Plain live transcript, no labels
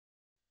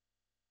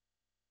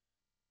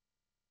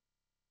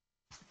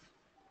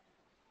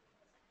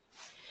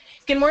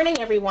Good morning,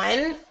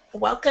 everyone.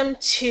 Welcome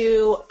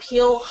to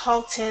Peel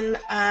Halton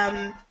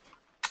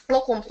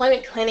Local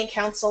Employment Planning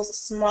Council's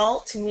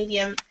Small to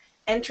Medium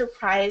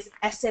Enterprise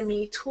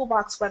SME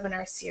Toolbox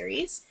webinar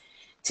series.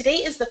 Today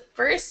is the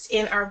first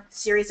in our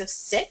series of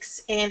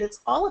 6, and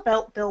it's all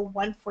about Bill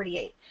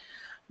 148.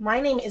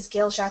 My name is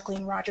Gail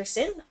Jacqueline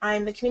Rogerson.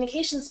 I'm the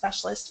Communications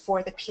Specialist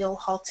for the Peel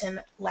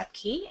Halton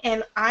LEPC,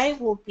 and I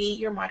will be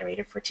your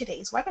moderator for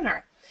today's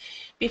webinar.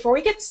 Before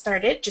we get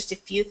started, just a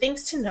few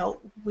things to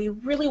note. We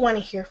really want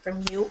to hear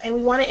from you, and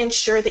we want to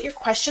ensure that your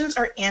questions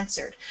are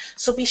answered.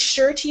 So be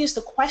sure to use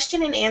the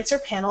question and answer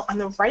panel on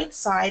the right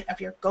side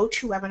of your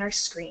GoToWebinar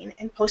screen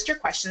and post your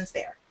questions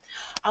there.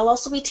 I'll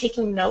also be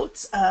taking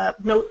note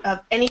of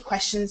any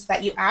questions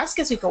that you ask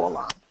as we go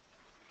along.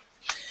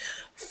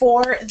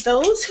 For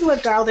those who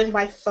have dialed in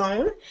by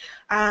phone,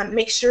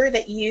 make sure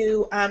that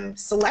you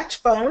select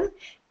phone,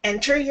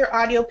 enter your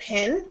audio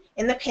PIN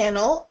in the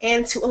panel,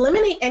 and to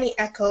eliminate any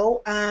echo,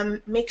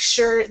 make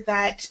sure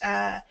that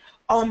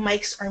all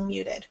mics are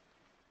muted.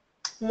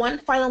 One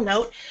final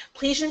note,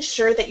 please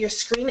ensure that your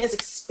screen is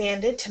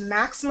expanded to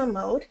maximum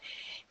mode.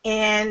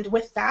 And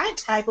with that,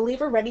 I believe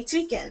we're ready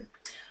to begin.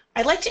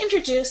 I'd like to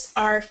introduce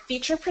our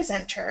feature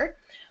presenter,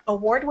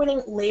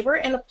 award-winning labor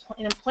and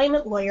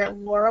employment lawyer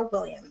Laura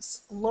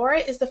Williams. Laura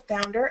is the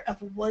founder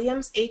of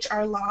Williams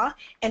HR Law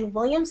and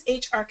Williams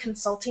HR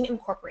Consulting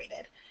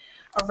Incorporated.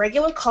 A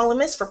regular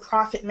columnist for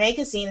Profit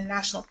Magazine and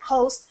National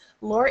Post,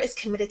 Laura is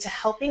committed to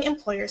helping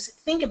employers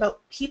think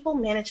about people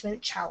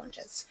management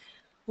challenges.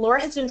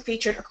 Laura has been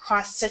featured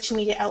across such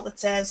media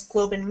outlets as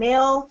Globe and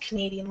Mail,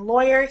 Canadian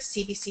Lawyer,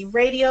 CBC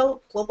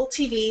Radio, Global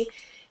TV,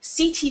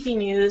 CTV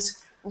News,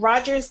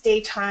 Rogers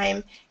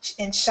Daytime,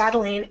 and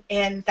Chatelaine,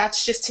 and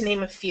that's just to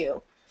name a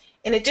few.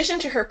 In addition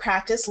to her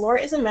practice, Laura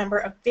is a member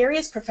of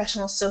various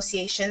professional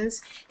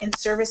associations and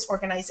service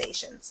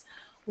organizations.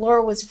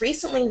 Laura was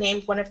recently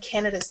named one of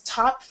Canada's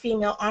top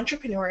female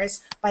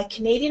entrepreneurs by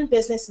Canadian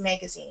Business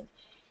Magazine.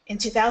 In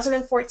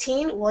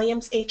 2014,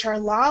 Williams HR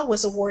Law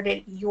was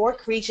awarded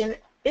York Region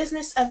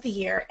Business of the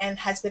Year and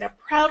has been a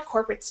proud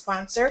corporate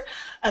sponsor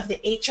of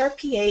the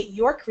HRPA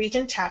York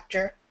Region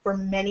chapter for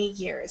many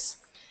years.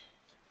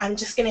 I'm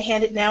just going to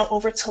hand it now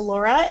over to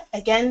Laura.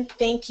 Again,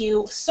 thank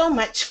you so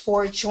much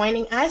for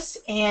joining us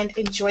and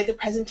enjoy the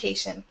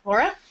presentation.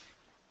 Laura?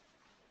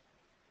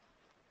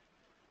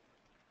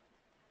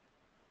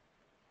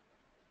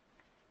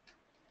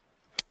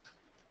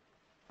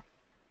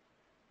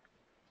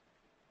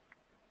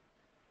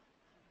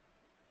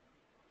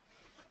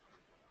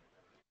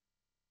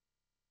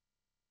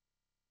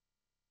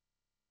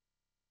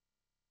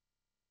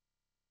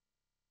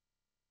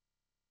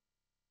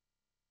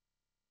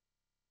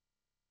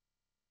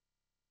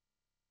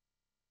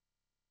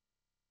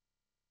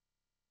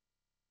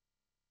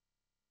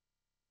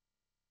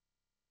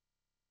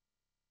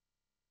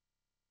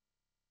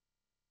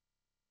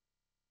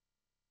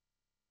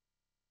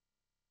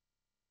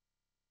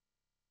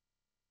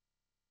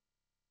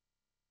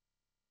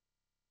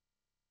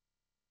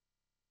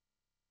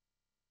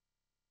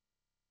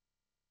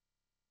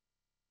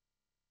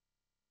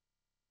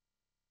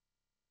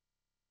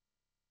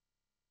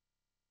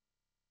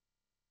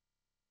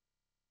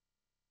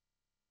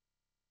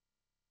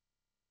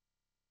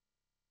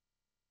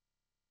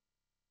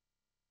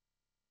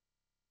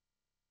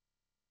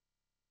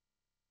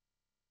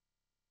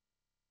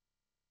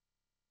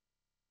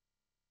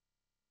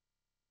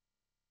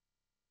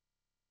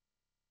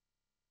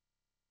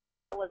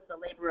 Was the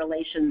Labor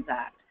Relations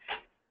Act.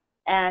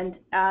 And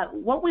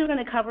what we're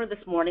going to cover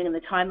this morning in the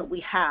time that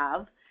we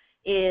have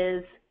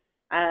is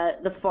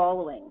the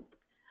following.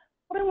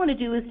 What I want to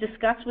do is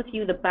discuss with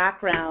you the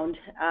background,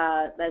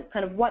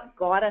 kind of what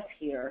got us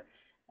here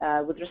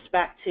with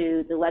respect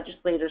to the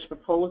legislators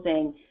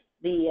proposing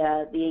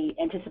the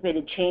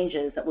anticipated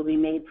changes that will be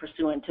made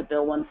pursuant to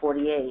Bill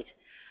 148.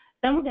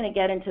 Then we're going to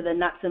get into the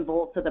nuts and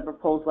bolts of the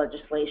proposed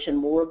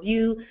legislation. We'll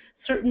review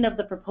certain of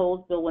the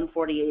proposed Bill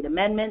 148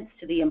 amendments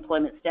to the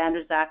Employment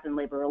Standards Act and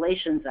Labor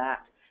Relations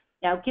Act.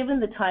 Now, given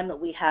the time that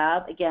we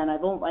have, again, I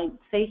won't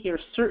say here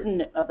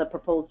certain of the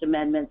proposed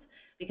amendments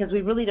because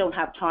we really don't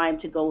have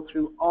time to go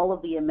through all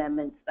of the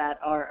amendments that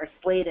are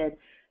slated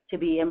to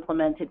be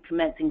implemented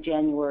commencing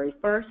January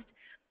 1st.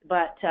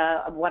 But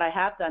what I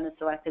have done is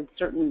selected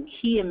certain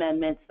key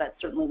amendments that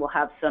certainly will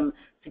have some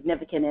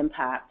significant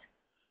impact.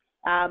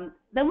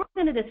 Then we're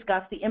going to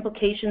discuss the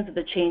implications of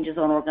the changes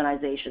on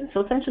organizations.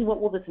 So essentially,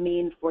 what will this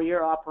mean for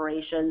your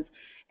operations?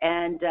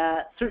 And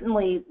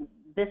certainly,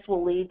 this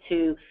will lead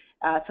to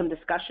some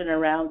discussion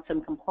around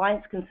some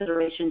compliance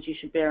considerations you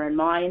should bear in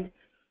mind.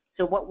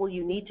 So what will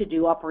you need to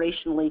do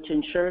operationally to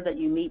ensure that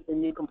you meet the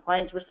new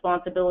compliance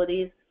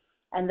responsibilities?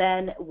 And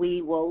then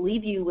we will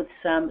leave you with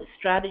some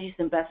strategies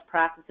and best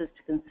practices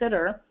to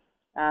consider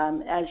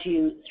as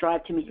you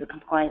strive to meet your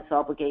compliance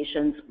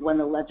obligations when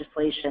the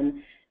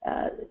legislation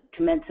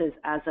commences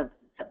as of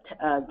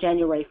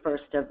January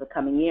 1st of the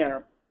coming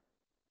year.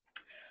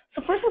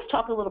 So first, let's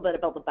talk a little bit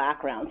about the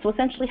background. So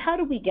essentially, how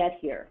did we get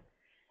here?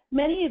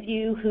 Many of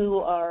you who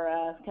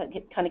are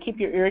kind of keep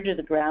your ear to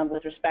the ground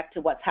with respect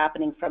to what's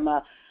happening from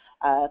a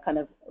kind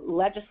of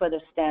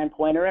legislative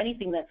standpoint or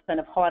anything that's kind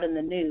of hot in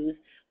the news,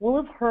 will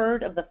have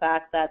heard of the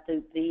fact that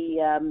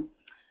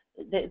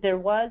there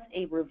was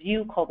a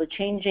review called the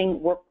Changing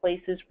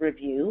Workplaces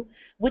Review,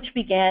 which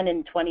began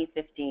in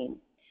 2015.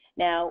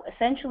 Now,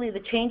 essentially,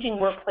 the Changing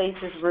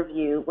Workplaces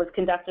Review was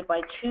conducted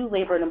by two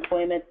labor and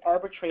employment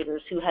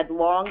arbitrators who had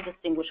long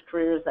distinguished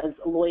careers as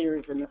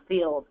lawyers in the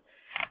field.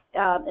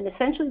 And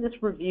essentially,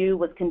 this review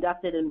was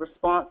conducted in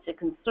response to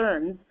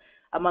concerns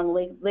among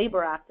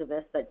labor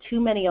activists that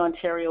too many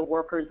Ontario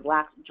workers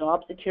lacked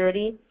job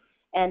security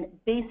and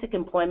basic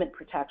employment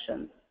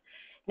protections.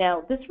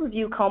 Now, this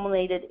review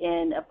culminated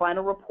in a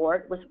final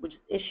report, which was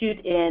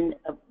issued in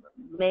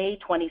May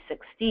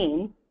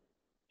 2016,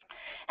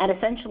 and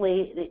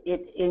essentially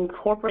it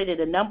incorporated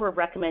a number of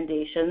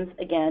recommendations,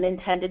 again,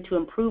 intended to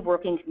improve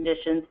working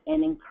conditions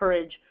and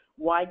encourage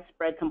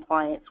widespread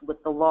compliance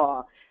with the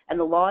law. And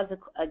the laws,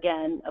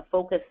 again, a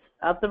focus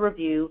of the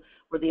review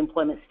were the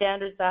Employment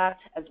Standards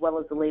Act as well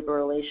as the Labor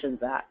Relations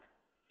Act.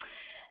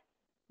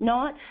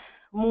 Not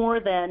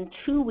more than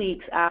 2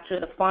 weeks after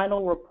the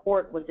final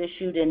report was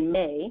issued in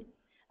May,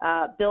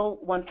 Bill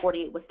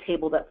 148 was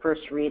tabled at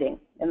first reading,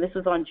 and this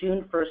was on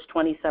June 1st,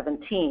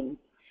 2017.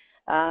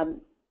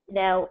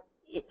 Now,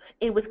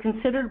 it was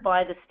considered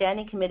by the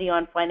Standing Committee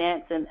on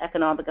Finance and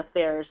Economic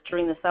Affairs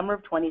during the summer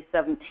of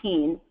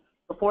 2017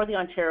 before the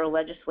Ontario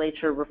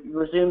Legislature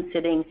resumed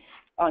sitting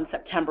on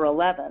September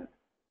 11th.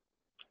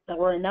 There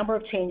were a number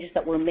of changes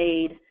that were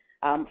made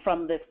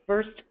from the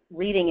first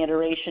reading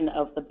iteration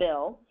of the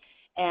bill,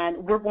 and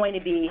we're going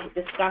to be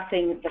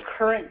discussing the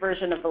current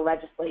version of the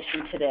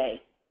legislation today.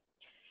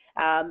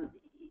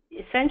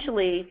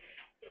 Essentially,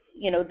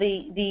 you know,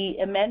 the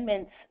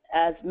amendments,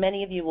 as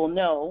many of you will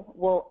know,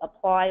 will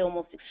apply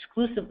almost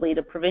exclusively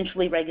to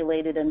provincially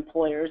regulated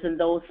employers and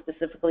those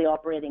specifically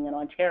operating in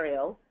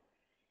Ontario.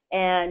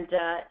 And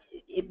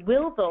it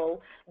will,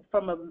 though,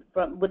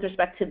 with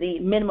respect to the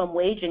minimum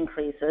wage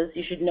increases,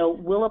 you should know,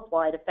 will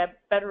apply to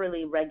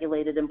federally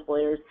regulated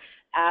employers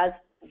as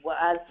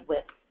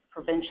with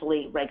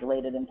provincially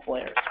regulated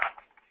employers.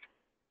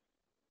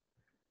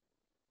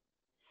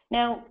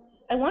 Now,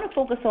 I want to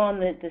focus on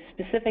the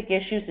specific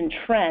issues and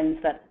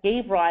trends that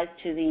gave rise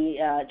to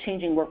the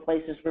Changing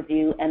Workplaces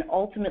Review and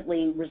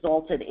ultimately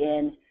resulted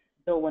in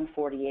Bill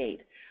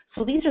 148.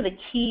 So these are the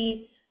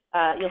key,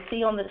 you'll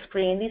see on the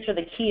screen, these are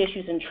the key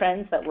issues and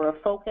trends that were a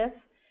focus.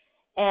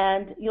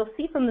 And you'll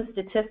see from the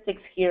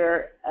statistics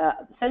here,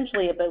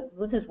 essentially about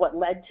this is what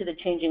led to the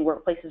Changing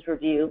Workplaces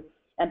Review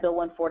and Bill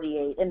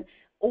 148. And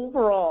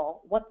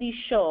overall, what these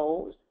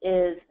shows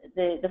is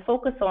the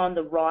focus on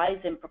the rise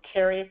in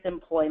precarious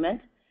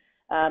employment,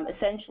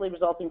 essentially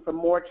resulting from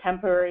more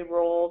temporary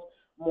roles,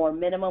 more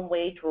minimum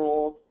wage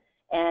roles,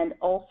 and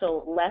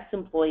also less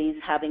employees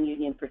having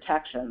union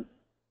protections.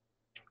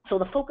 So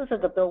the focus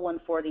of the Bill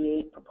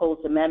 148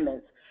 proposed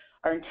amendments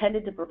are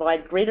intended to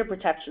provide greater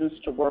protections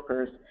to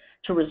workers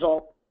to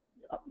result,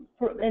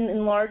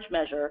 in large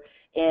measure,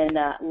 in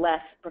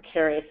less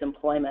precarious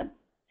employment.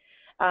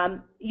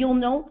 You'll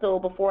note, though,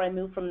 before I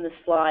move from this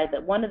slide,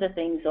 that one of the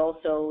things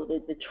also,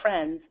 the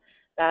trends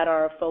that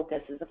are a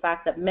focus, is the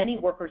fact that many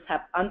workers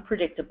have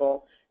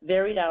unpredictable,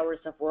 varied hours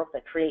of work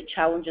that create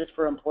challenges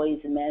for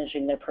employees in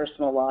managing their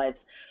personal lives.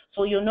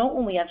 So you'll note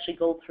when we actually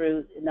go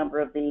through a number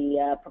of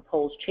the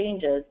proposed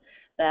changes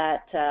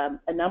that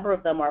a number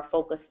of them are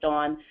focused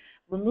on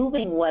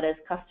removing what has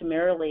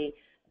customarily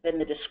been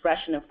the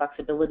discretion and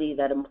flexibility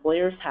that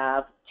employers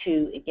have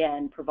to,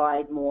 again,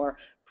 provide more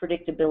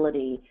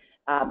predictability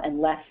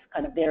and less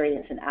kind of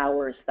variance in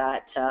hours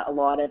that a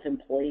lot of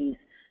employees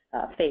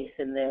face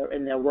in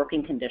their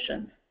working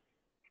conditions.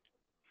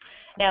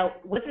 Now,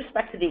 with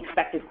respect to the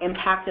expected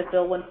impact of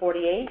Bill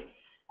 148,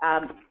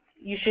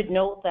 you should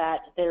note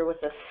that there was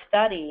a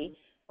study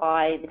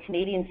by the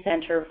Canadian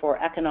Centre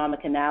for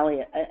Economic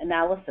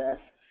Analysis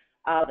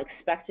of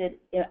expected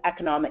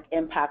economic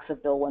impacts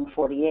of Bill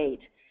 148.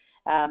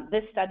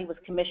 This study was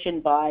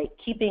commissioned by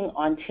Keep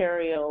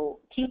Ontario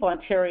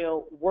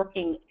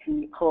Working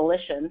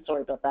Coalition,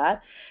 sorry about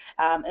that,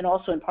 and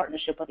also in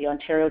partnership with the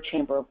Ontario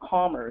Chamber of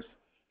Commerce,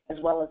 as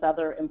well as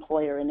other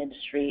employer and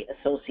industry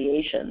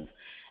associations.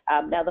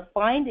 Now, the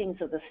findings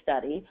of the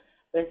study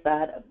is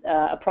that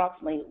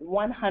approximately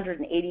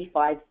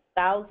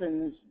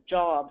 185,000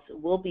 jobs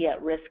will be at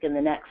risk in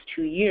the next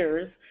 2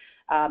 years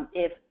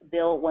if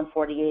Bill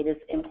 148 is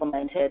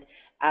implemented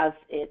as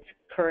it's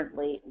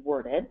currently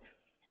worded.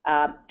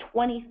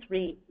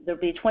 There'll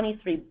be a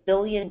 $23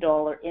 billion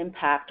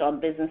impact on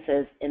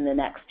businesses in the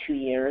next 2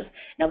 years.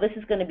 Now, this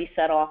is going to be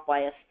set off by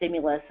a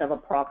stimulus of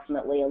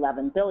approximately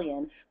 $11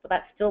 billion, but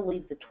that still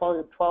leaves a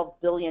 $12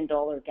 billion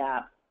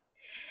gap.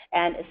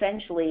 And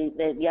essentially,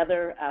 the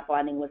other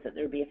finding was that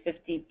there would be a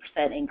 50%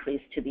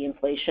 increase to the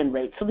inflation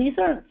rate. So these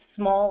aren't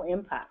small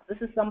impacts.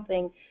 This is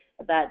something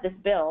that this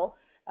bill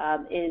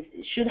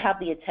should have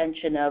the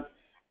attention of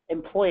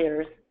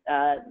employers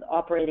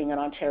operating in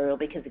Ontario,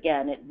 because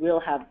again, it will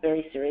have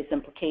very serious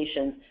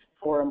implications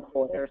for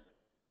employers.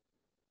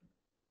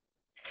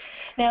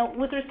 Now,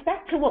 with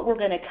respect to what we're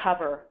going to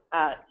cover,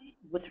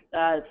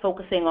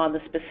 focusing on the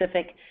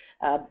specific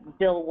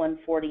Bill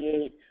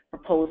 148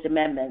 proposed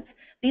amendments,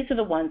 these are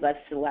the ones I've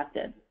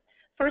selected.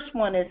 First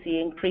one is the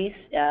increased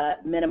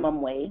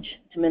minimum wage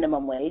to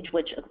minimum wage,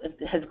 which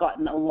has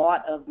gotten a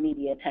lot of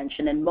media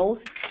attention, and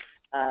most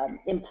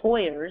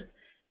employers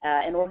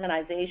and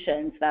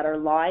organizations that are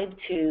live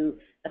to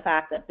the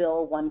fact that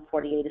Bill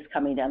 148 is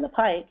coming down the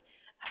pike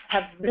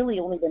have really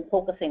only been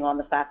focusing on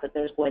the fact that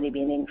there's going to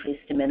be an increase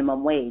to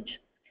minimum wage.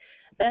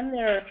 Then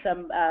there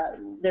are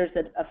there's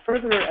a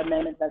further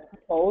amendment that's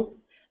proposed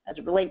as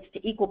it relates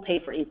to equal pay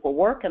for equal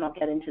work, and I'll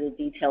get into the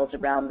details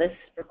around this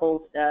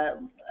proposed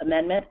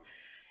amendment.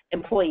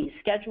 Employee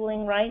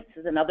scheduling rights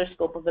is another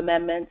scope of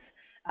amendments,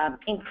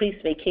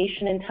 increased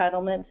vacation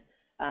entitlement,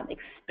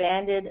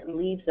 expanded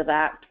leaves of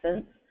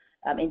absence,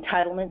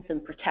 entitlements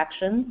and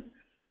protections,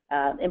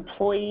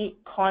 employee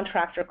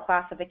contractor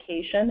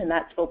classification, and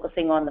that's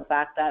focusing on the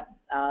fact that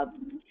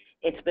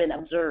it's been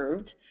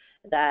observed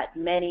that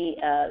many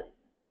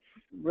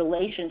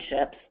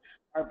relationships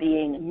are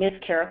being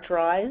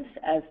mischaracterized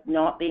as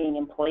not being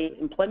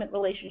employment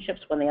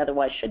relationships when they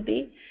otherwise should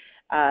be.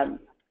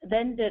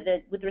 Then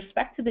with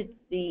respect to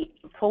the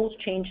proposed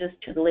changes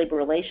to the labor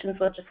relations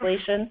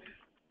legislation,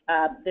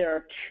 there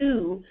are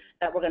two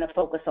that we're going to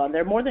focus on.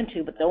 There are more than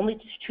two, but the only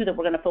two that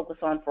we're going to focus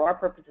on for our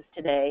purposes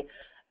today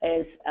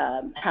is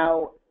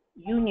how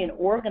union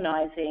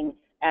organizing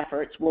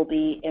efforts will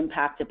be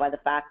impacted by the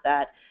fact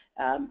that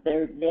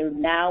there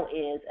now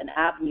is an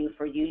avenue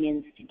for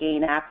unions to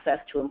gain access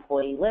to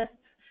employee lists,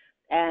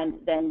 and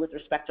then with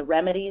respect to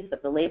remedies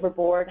that the Labor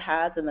Board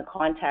has in the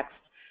context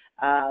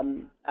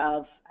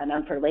of an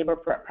unfair labor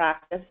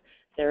practice,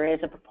 there is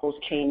a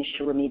proposed change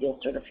to remedial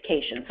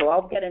certification. So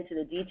I'll get into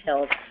the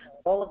details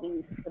of all of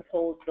these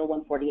proposed Bill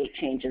 148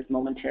 changes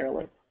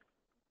momentarily.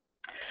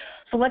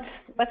 So let's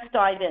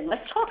dive in.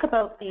 Let's talk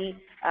about the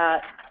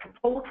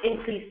proposed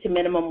increase to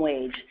minimum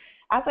wage.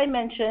 As I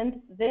mentioned,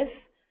 this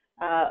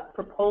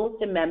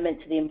proposed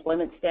amendment to the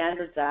Employment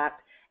Standards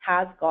Act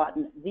has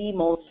gotten the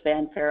most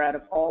fanfare out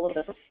of all of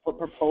the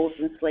proposed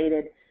and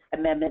slated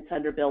amendments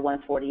under Bill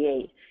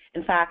 148.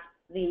 In fact,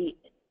 the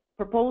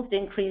proposed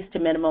increase to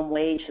minimum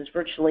wage has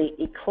virtually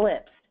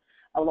eclipsed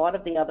a lot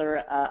of the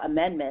other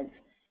amendments,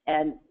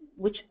 and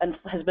which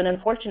has been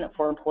unfortunate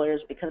for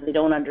employers because they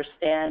don't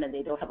understand and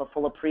they don't have a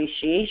full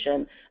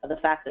appreciation of the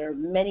fact there are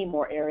many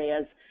more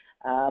areas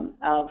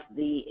of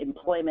the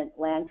employment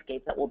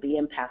landscape that will be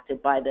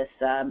impacted by this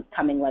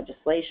coming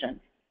legislation.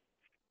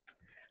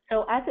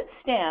 So as it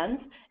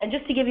stands, and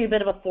just to give you a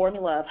bit of a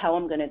formula of how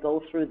I'm going to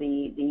go through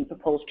the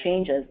proposed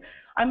changes,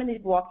 I'm going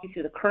to walk you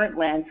through the current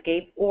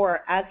landscape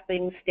or as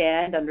things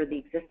stand under the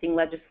existing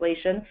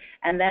legislation,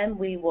 and then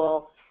we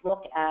will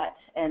look at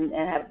and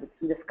have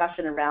some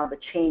discussion around the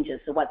changes,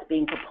 so what's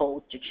being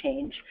proposed to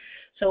change.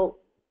 So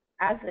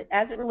as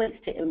it relates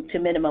to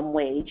minimum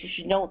wage, you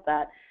should note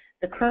that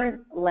the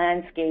current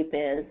landscape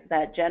is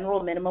that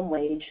general minimum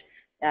wage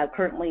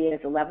currently is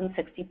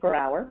 $11.60 per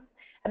hour,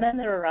 and then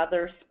there are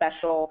other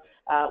special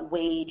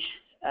wage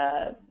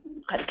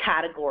kind of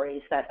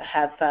categories that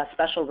have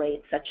special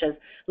rates, such as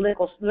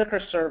liquor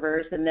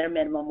servers, and their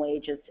minimum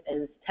wage is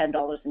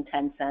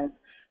 $10.10.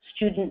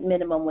 Student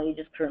minimum wage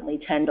is currently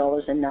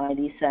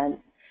 $10.90.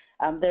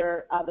 There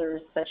are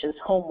others, such as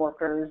home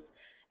workers,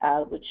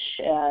 which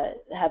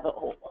have a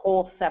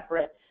whole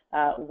separate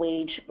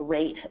wage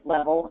rate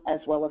level, as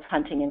well as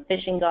hunting and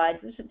fishing guides.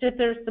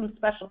 There's some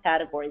special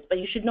categories, but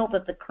you should note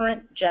that the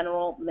current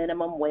general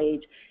minimum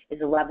wage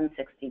is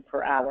 $11.60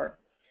 per hour.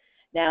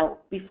 Now,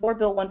 before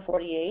Bill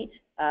 148,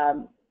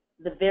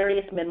 the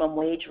various minimum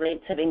wage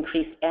rates have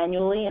increased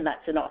annually, and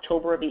that's in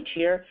October of each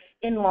year,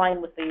 in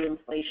line with the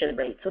inflation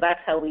rate. So that's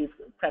how we've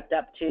crept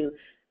up to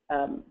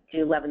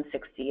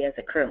 $11.60 as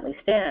it currently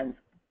stands.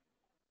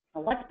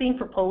 Now, what's being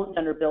proposed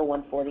under Bill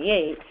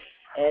 148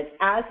 is,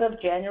 as of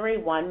January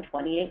 1,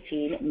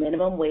 2018,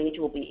 minimum wage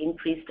will be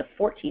increased to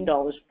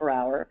 $14 per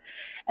hour,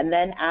 and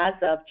then as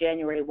of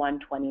January 1,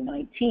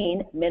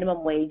 2019,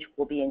 minimum wage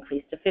will be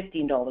increased to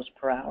 $15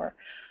 per hour.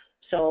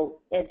 So,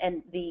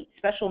 and the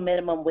special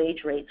minimum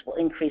wage rates will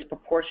increase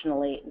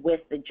proportionally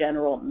with the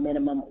general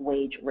minimum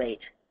wage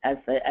rate as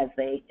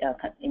they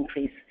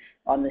increase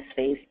on this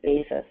phased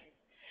basis.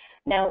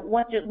 Now,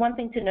 one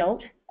thing to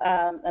note,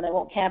 and I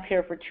won't camp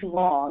here for too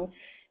long,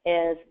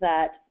 is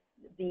that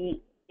the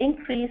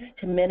increase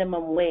to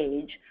minimum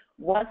wage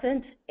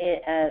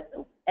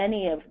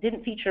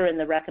didn't feature in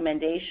the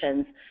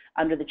recommendations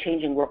under the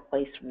Changing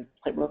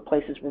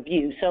Workplaces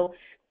Review. So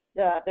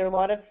there are a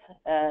lot of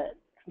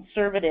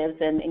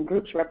conservatives and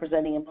groups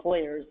representing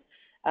employers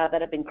that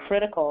have been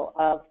critical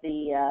of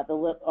the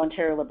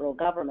Ontario Liberal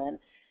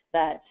government,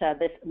 that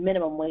this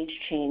minimum wage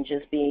change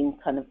is being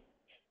kind of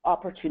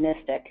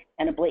opportunistic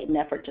and a blatant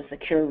effort to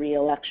secure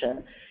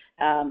re-election.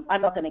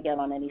 I'm not going to get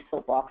on any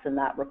soapbox in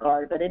that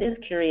regard, but it is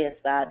curious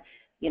that,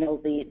 you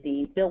know,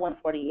 the Bill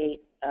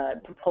 148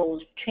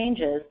 proposed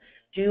changes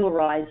do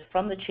arise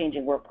from the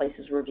Changing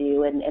Workplaces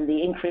Review, and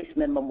the increased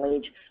minimum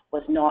wage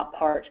was not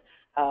part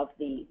of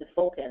the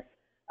focus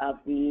of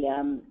the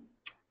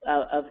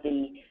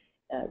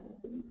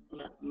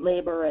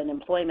labor and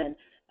employment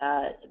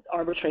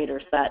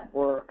arbitrators that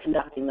were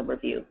conducting the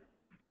review.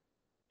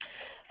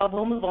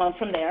 We'll move on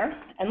from there,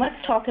 and let's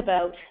talk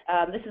about,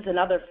 this is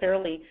another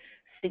fairly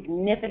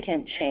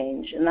significant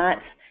change, and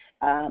that's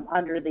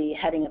under the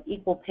heading of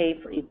equal pay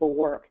for equal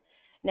work.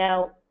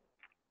 Now,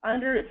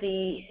 under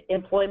the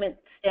Employment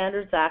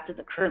Standards Act as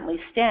it currently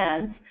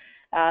stands,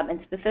 and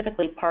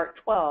specifically Part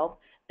 12,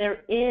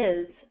 there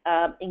is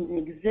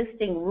an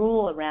existing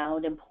rule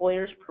around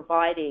employers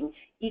providing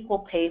equal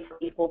pay for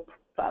equal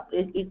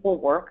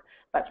work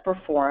that's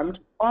performed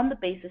on the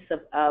basis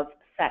of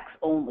sex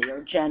only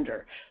or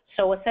gender.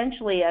 So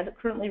essentially, as it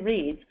currently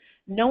reads,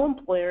 no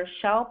employer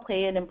shall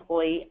pay an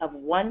employee of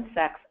one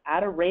sex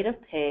at a rate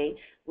of pay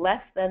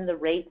less than the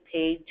rate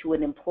paid to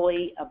an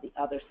employee of the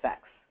other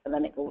sex. And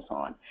then it goes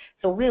on.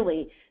 So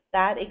really,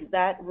 that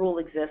rule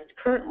exists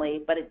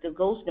currently, but it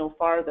goes no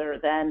farther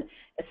than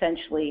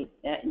essentially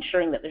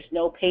ensuring that there's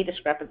no pay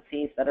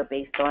discrepancies that are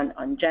based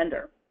on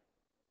gender.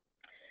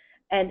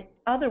 And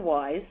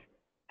otherwise,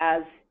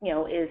 as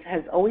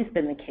has always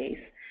been the case,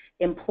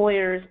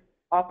 employers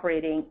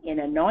operating in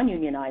a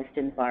non-unionized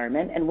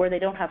environment and where they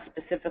don't have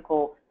specific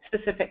rules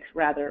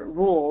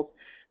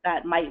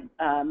that might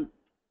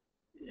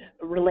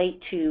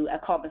relate to a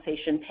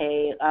compensation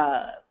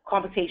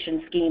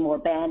scheme or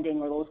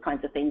banding or those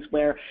kinds of things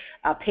where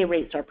pay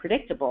rates are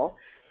predictable,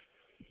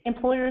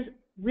 employers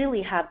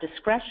really have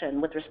discretion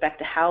with respect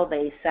to how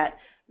they set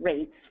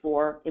rates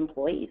for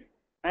employees,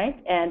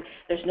 right? And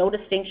there's no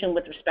distinction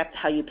with respect to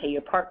how you pay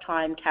your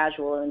part-time,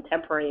 casual, and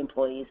temporary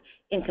employees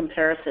in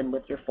comparison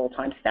with your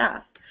full-time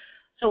staff.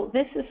 So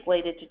this is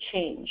slated to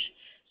change.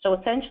 So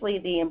essentially,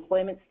 the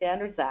Employment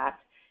Standards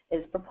Act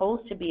is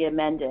proposed to be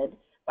amended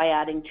by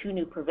adding two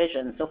new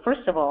provisions. So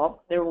first of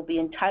all, there will be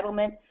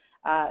entitlement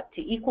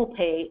to equal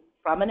pay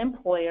from an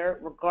employer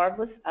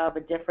regardless of a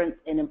difference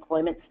in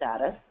employment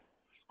status,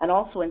 and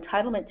also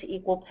entitlement to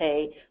equal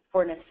pay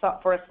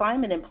for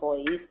assignment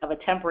employees of a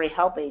temporary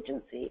help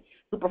agency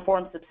who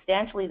perform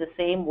substantially the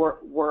same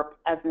work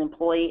as an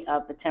employee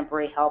of the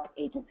temporary help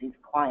agency's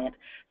client.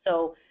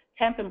 So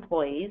temp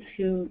employees,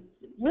 whose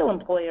real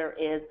employer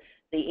is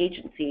the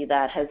agency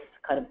that has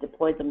kind of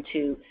deployed them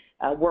to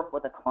work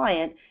with a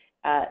client,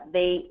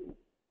 they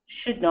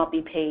should not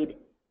be paid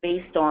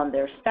based on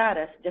their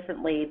status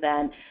differently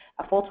than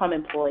a full-time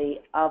employee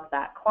of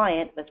that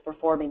client that's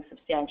performing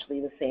substantially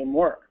the same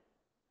work.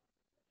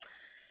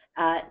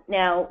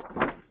 Now,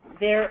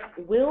 there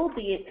will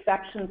be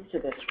exceptions to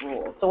this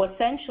rule. So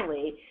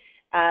essentially,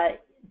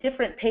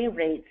 different pay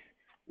rates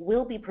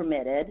will be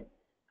permitted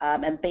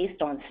and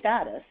based on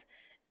status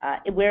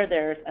where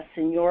there's a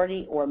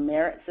seniority or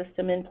merit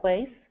system in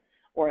place,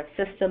 or a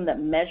system that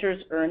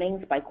measures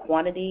earnings by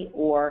quantity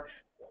or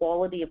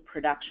quality of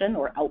production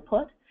or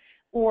output,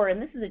 or,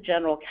 and this is a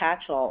general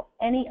catch-all,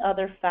 any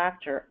other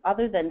factor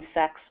other than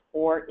sex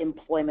or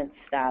employment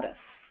status.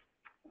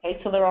 Okay,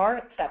 so there are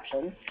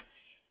exceptions.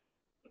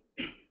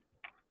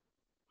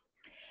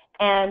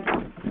 And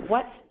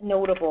what's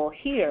notable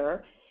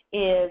here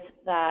is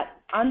that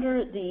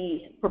under the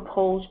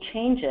proposed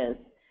changes,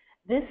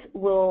 this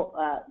will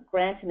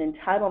grant an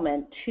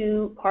entitlement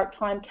to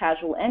part-time,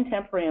 casual, and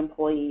temporary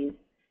employees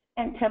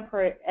and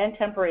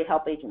temporary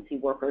help agency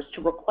workers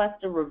to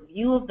request a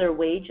review of their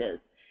wages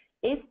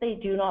if they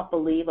do not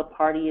believe a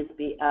parity is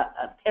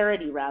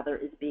parity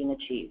is being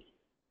achieved.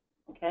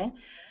 Okay,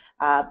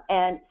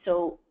 and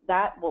so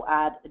that will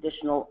add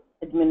additional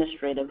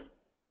administrative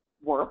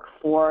work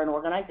for an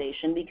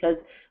organization because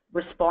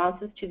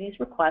responses to these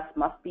requests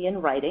must be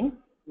in writing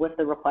with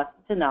the request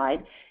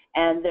denied,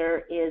 and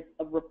there is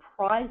a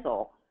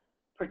reprisal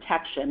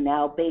protection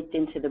now baked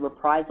into the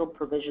reprisal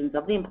provisions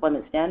of the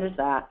Employment Standards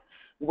Act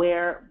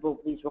where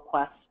these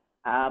requests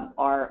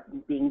are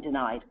being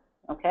denied,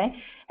 okay?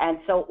 And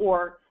so,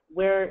 or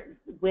where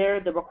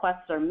the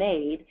requests are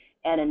made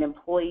and an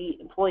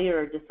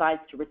employer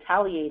decides to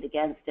retaliate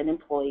against an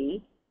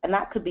employee, and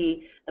that could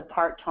be the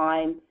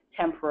part-time,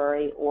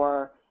 temporary,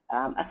 or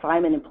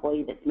assignment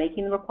employee that's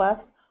making the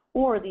request,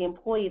 or the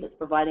employee that's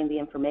providing the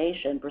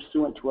information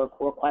pursuant to a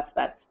request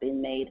that's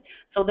been made.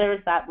 So there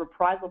is that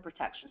reprisal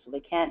protection, so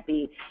they can't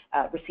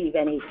receive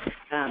any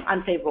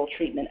unfavorable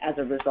treatment as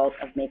a result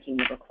of making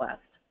the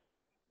request.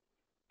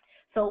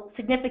 So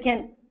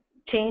significant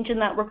change in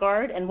that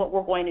regard, and what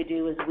we're going to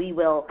do is we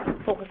will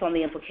focus on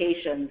the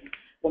implications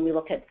when we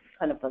look at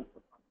kind of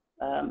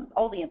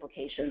all the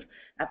implications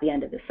at the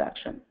end of this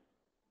section.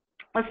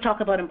 Let's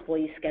talk about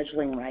employee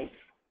scheduling rights.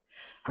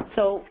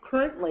 So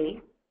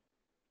currently,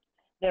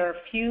 there are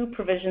few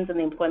provisions in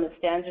the Employment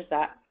Standards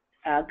Act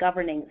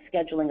governing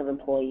scheduling of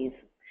employees.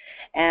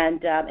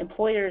 And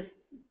employers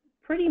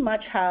pretty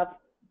much have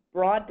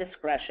broad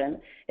discretion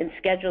in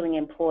scheduling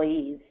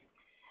employees.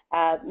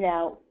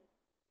 Now,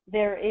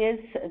 there is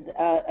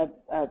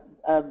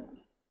a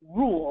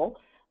rule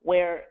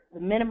where the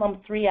minimum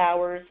 3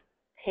 hours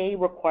pay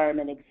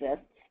requirement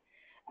exists,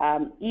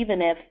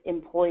 even if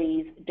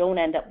employees don't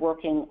end up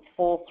working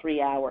full 3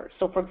 hours.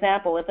 So for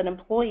example, if an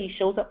employee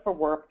shows up for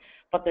work,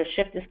 but their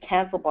shift is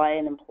canceled by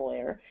an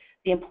employer,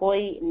 the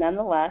employee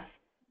nonetheless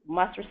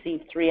must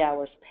receive 3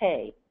 hours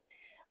pay.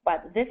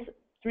 But this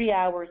 3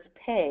 hours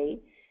pay,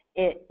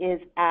 it is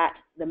at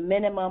the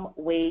minimum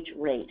wage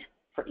rate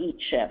for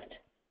each shift.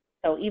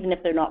 So even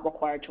if they're not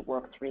required to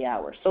work 3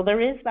 hours. So there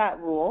is that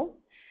rule,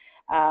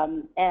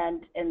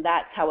 and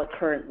that's how it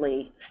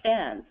currently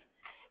stands.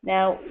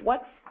 Now,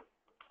 what's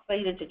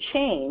slated to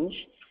change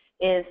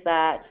is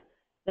that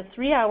the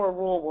 3-hour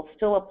rule will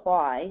still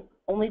apply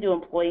only to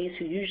employees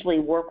who usually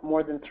work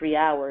more than 3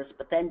 hours,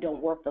 but then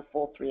don't work the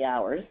full 3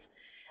 hours.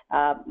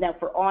 Now,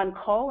 for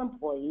on-call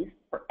employees,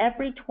 for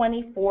every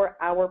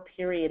 24-hour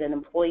period an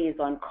employee is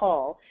on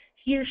call,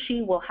 he or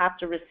she will have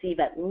to receive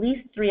at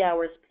least 3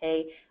 hours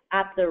pay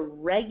at the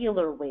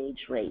regular wage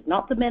rate,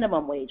 not the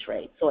minimum wage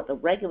rate, so at the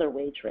regular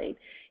wage rate,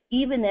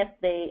 even if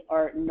they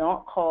are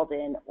not called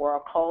in or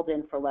are called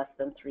in for less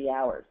than 3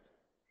 hours.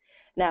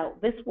 Now,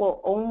 this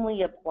will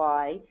only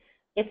apply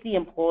if the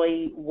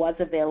employee was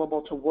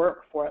available to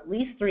work for at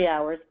least 3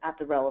 hours at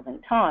the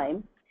relevant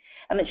time.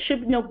 And it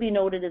should be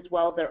noted as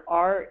well, there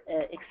are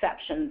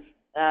exceptions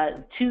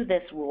to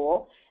this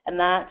rule, and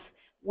that's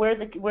where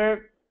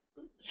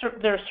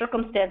there are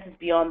circumstances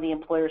beyond the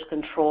employer's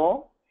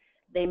control.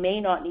 They may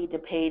not need to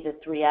pay the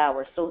 3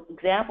 hours. So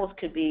examples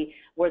could be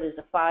where there's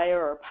a fire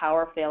or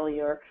power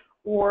failure,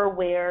 or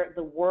where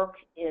the work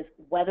is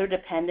weather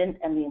dependent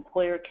and the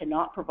employer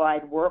cannot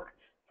provide work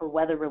for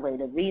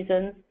weather-related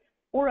reasons,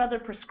 or other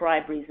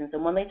prescribed reasons.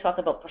 And when they talk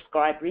about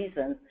prescribed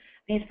reasons,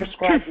 these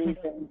prescribed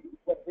reasons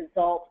would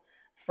result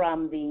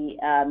from the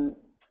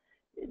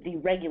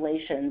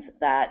regulations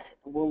that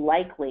will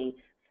likely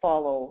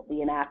follow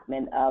the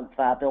enactment of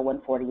Bill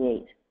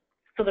 148.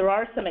 So there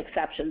are some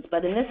exceptions,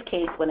 but in this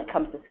case, when it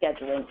comes to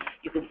scheduling,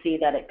 you can see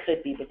that it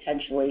could be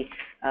potentially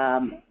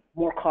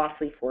more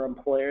costly for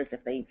employers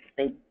if they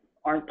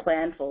aren't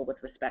planful with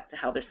respect to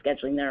how they're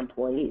scheduling their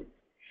employees.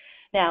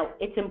 Now,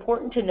 it's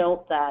important to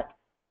note that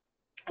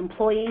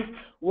employees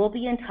will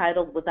be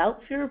entitled, without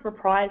fear of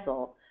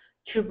reprisal,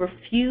 to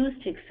refuse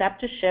to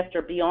accept a shift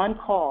or be on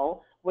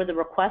call where the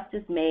request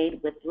is made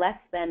with less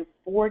than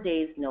 4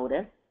 days'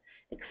 notice,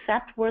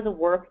 except where the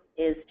work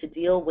is to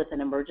deal with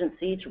an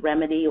emergency, to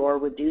remedy or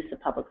reduce a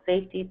public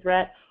safety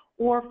threat,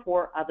 or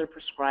for other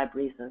prescribed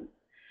reasons.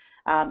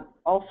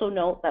 Also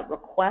note that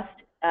request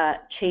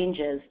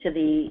changes to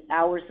the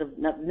hours of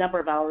number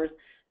of hours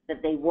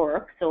that they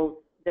work. So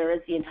there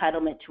is the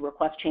entitlement to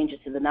request changes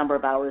to the number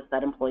of hours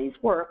that employees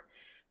work,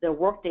 their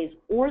work days,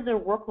 or their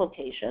work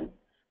location,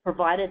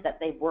 provided that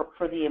they work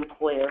for the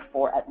employer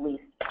for at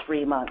least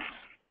 3 months.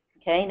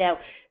 Okay, now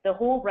the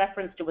whole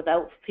reference to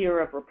without fear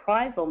of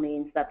reprisal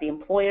means that the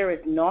employer is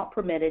not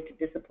permitted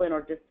to discipline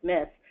or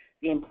dismiss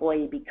the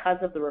employee because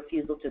of the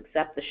refusal to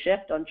accept the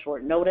shift on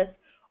short notice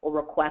or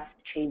request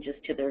changes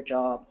to their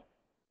job.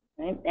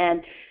 Okay?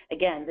 And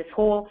again, this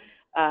whole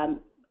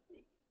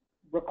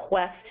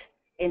request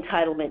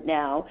entitlement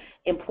now,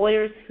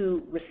 employers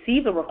who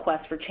receive a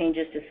request for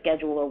changes to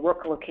schedule or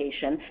work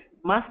location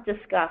must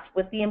discuss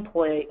with the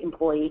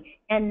employee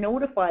and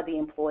notify the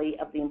employee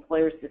of the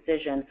employer's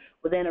decision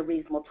within a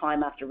reasonable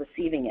time after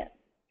receiving it.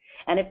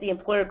 And if the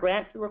employer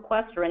grants the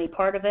request or any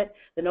part of it,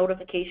 the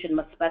notification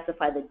must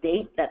specify the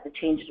date that the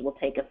changes will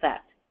take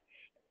effect.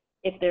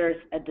 If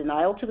there's a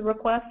denial to the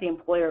request, the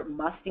employer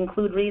must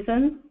include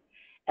reasons,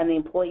 and the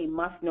employee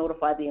must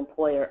notify the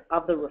employer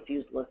of the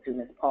refusal as soon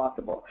as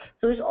possible.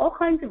 So there's all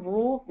kinds of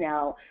rules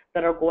now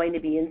that are going to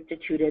be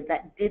instituted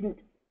that didn't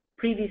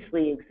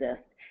previously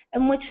exist,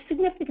 and which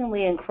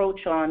significantly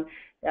encroach on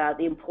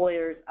the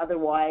employer's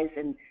otherwise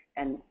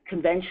and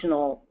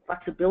conventional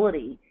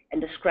flexibility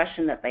and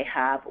discretion that they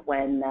have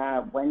when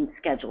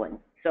scheduling.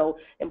 So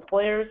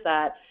employers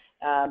that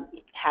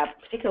have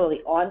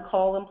particularly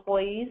on-call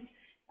employees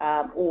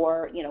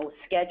or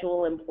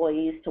schedule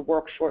employees to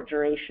work short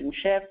duration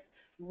shifts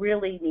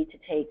really need to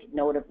take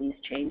note of these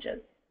changes.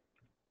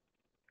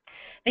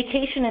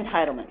 Vacation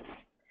entitlements.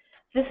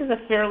 This is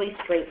a fairly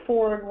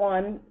straightforward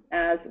one.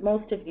 As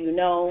most of you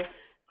know,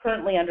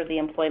 currently under the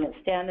Employment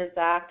Standards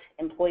Act,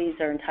 employees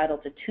are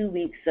entitled to 2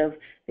 weeks of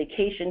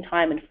vacation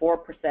time and 4%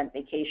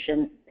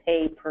 vacation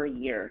pay per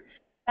year.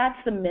 That's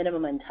the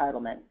minimum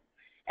entitlement.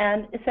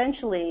 And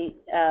essentially,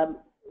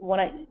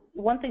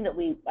 one thing that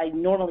I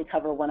normally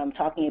cover when I'm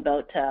talking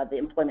about the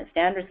Employment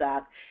Standards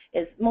Act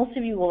is most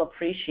of you will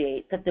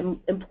appreciate that the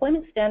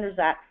Employment Standards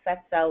Act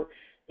sets out,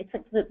 it's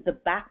like the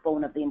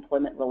backbone of the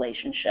employment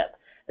relationship,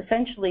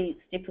 essentially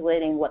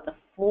stipulating what the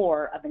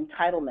floor of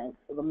entitlements,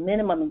 or the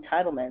minimum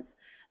entitlements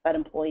that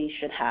employees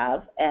should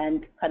have,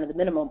 and kind of the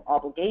minimum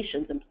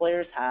obligations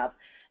employers have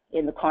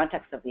in the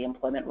context of the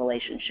employment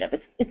relationship.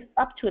 It's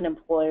up to an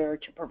employer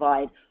to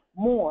provide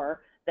more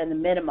than the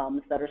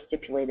minimums that are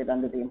stipulated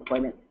under the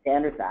Employment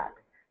Standards Act.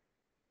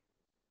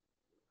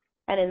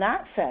 And in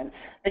that sense,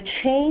 the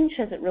change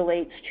as it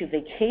relates to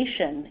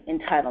vacation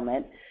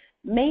entitlement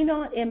may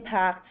not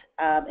impact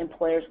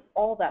employers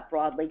all that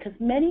broadly, because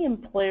many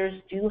employers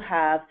do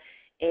have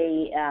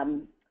a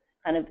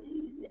kind of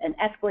an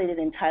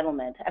escalating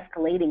entitlement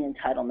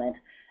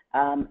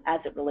as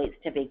it relates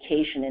to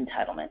vacation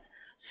entitlement.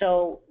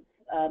 So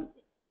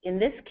in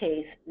this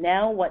case,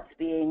 now what's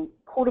being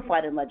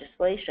codified in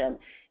legislation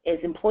is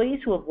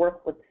employees who have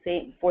worked for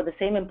the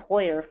same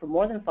employer for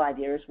more than 5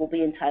 years will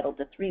be entitled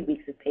to 3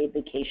 weeks of paid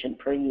vacation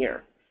per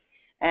year.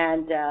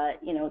 And,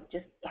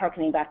 just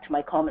hearkening back to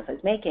my comments I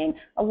was making,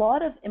 a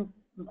lot of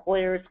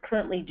employers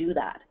currently do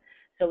that.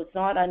 So it's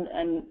not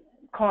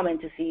uncommon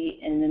to see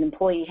in an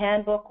employee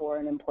handbook or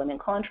an employment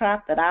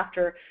contract that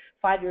after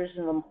 5 years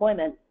of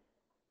employment,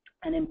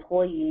 an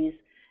employee's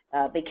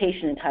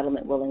vacation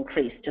entitlement will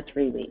increase to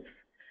 3 weeks.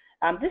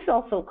 This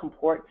also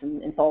comports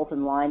and falls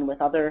in line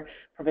with other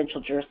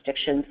provincial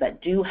jurisdictions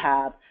that do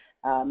have,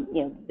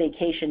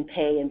 vacation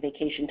pay and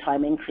vacation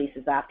time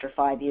increases after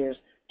 5 years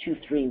to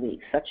 3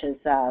 weeks, such as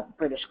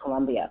British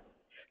Columbia.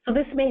 So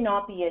this may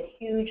not be a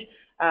huge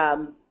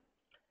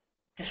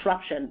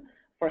disruption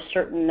for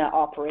certain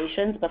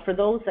operations, but for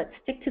those that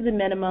stick to the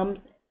minimums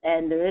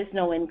and there is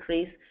no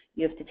increase,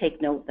 you have to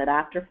take note that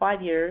after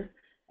 5 years,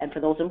 and for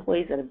those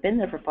employees that have been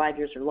there for 5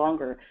 years or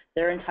longer,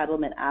 their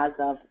entitlement as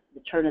of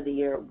the turn of the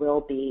year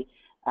will be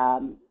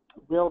 3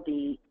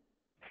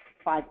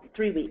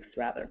 weeks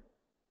rather.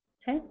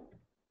 Okay.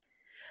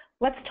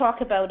 Let's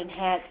talk about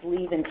enhanced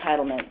leave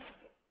entitlements.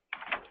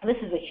 This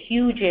is a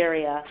huge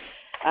area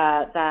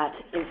that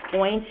is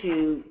going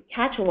to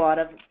catch a lot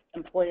of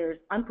employers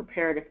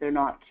unprepared if they're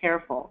not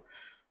careful.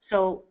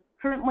 So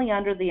currently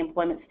under the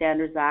Employment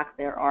Standards Act,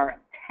 there are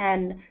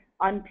 10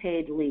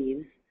 unpaid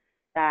leaves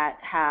that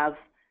have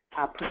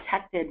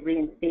protected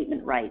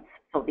reinstatement rights.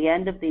 So at the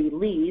end of the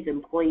leave,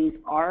 employees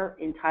are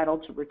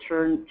entitled to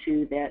return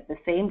to the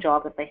same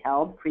job that they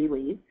held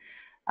pre-leave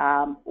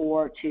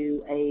or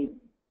to a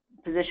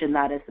position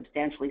that is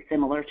substantially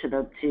similar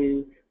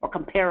or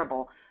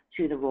comparable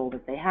to the role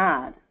that they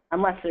had,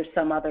 unless there's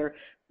some other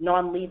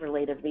non-leave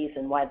related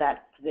reason why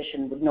that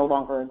position would no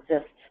longer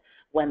exist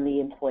when the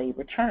employee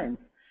returns.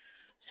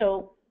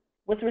 So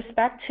with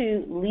respect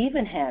to leave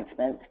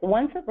enhancements, the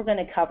ones that we're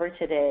going to cover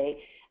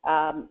today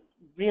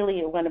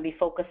really are going to be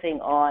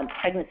focusing on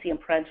pregnancy and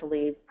parental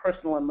leave,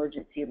 personal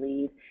emergency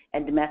leave,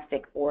 and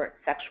domestic or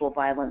sexual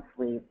violence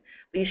leave.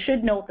 But you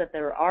should note that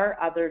there are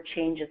other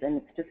changes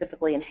and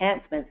specifically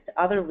enhancements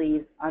to other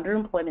leaves under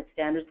employment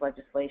standards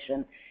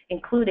legislation,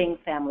 including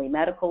family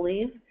medical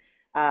leave,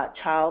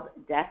 child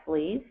death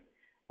leave,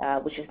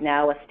 which is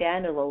now a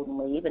standalone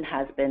leave and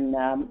has been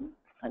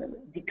kind of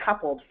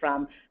decoupled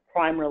from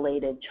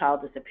crime-related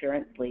child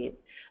disappearance leave.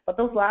 But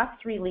those last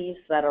 3 leaves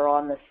that are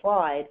on the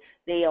slide,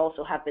 they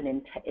also have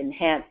been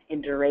enhanced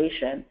in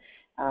duration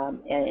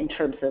in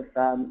terms of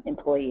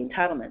employee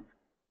entitlements.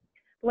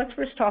 Let's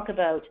first talk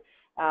about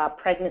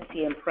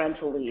pregnancy and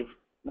parental leave,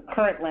 the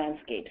current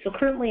landscape. So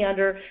currently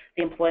under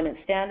the Employment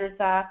Standards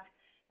Act,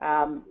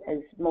 as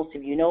most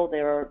of you know,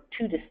 there are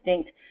 2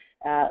 distinct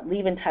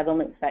leave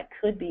entitlements that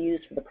could be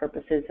used for the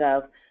purposes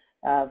of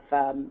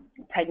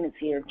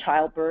pregnancy or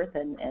childbirth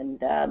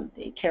and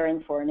caring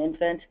for an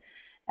infant,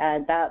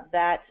 and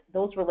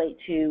those relate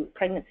to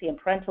pregnancy and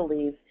parental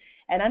leave.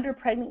 And under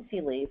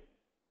pregnancy leave,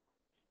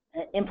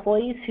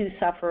 employees who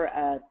suffer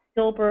a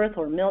stillbirth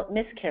or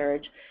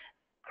miscarriage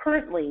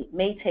currently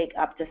may take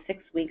up to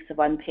 6 weeks of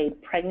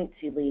unpaid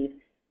pregnancy leave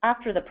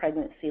after the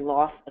pregnancy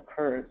loss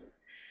occurs.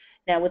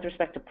 Now, with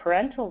respect to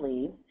parental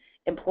leave,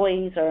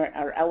 employees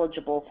are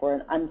eligible for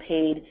an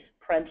unpaid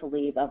parental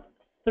leave of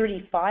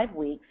 35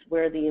 weeks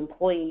where the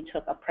employee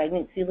took a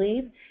pregnancy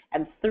leave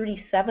and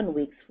 37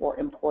 weeks for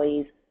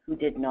employees who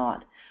did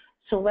not.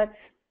 So let's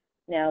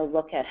now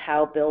look at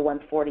how Bill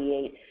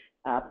 148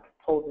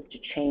 proposes to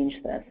change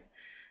this.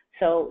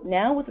 So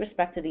now with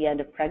respect to the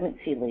end of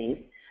pregnancy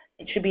leave,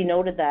 it should be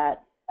noted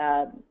that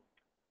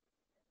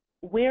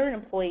where an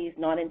employee is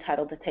not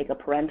entitled to take a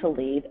parental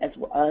leave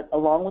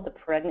along with the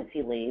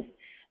pregnancy leave,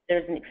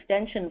 there's an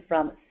extension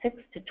from 6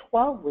 to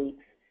 12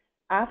 weeks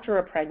after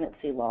a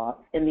pregnancy loss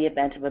in the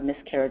event of a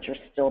miscarriage or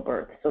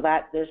stillbirth. So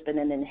that there's been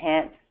an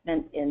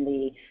enhancement in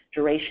the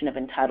duration of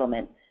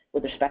entitlement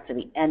with respect to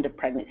the end of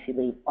pregnancy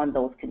leave on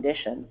those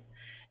conditions.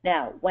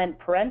 Now, when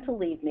parental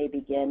leave may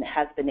begin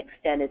has been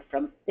extended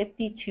from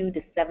 52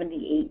 to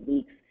 78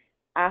 weeks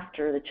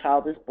after the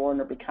child is born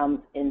or becomes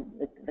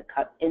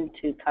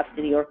into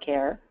custody or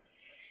care.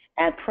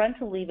 And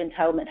parental leave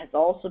entitlement has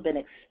also been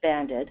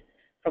expanded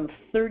from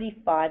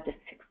 35 to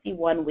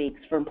 61 weeks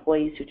for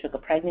employees who took a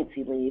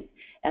pregnancy leave,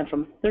 and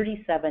from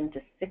 37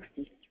 to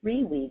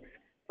 63 weeks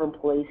for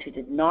employees who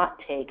did not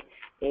take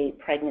a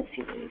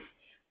pregnancy leave.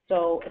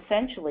 So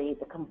essentially,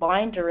 the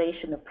combined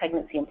duration of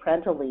pregnancy and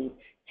parental leave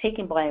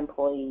taken by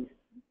employees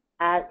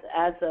as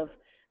of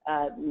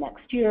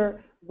next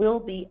year will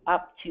be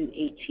up to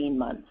 18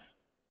 months.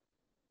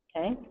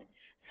 Okay?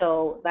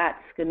 So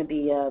that's going to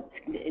be a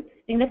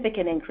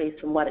significant increase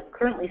from what it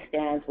currently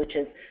stands, which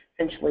is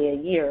essentially a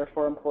year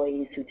for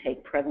employees who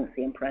take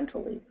pregnancy and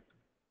parental leave.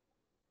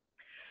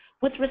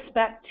 With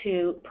respect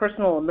to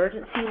personal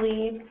emergency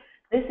leave,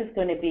 this is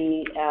going to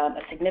be a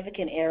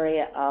significant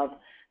area of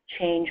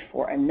change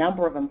for a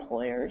number of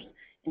employers,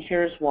 and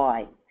here's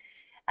why.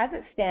 As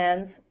it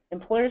stands,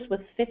 employers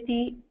with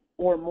 50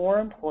 or more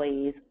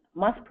employees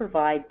must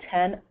provide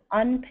 10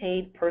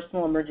 unpaid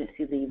personal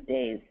emergency leave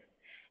days.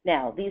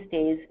 Now, these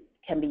days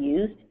can be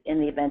used in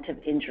the event of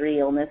injury,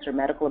 illness, or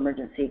medical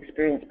emergency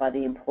experienced by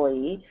the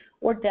employee,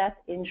 or death,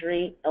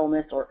 injury,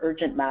 illness, or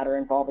urgent matter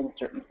involving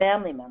certain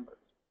family members.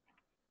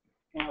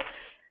 Now,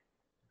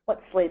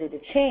 what's slated to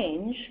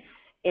change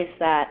is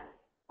that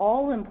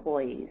all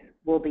employees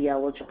will be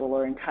eligible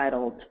or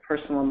entitled to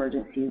personal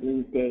emergency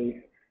leave days,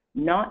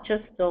 not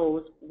just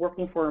those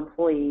working for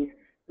employers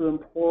who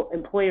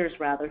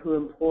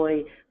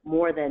employ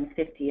more than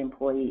 50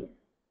 employees.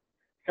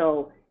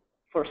 So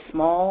for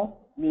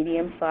small,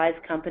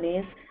 medium-sized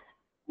companies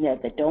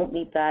that don't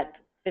meet that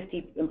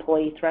 50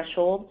 employee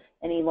threshold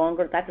any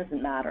longer, that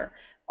doesn't matter.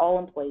 All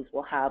employees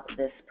will have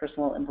this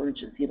personal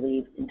emergency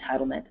leave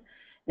entitlement.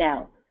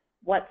 Now,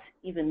 what's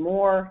even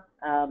more,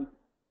 I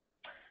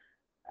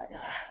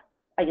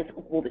guess,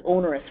 will be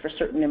onerous for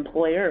certain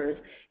employers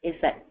is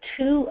that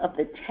 2 of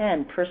the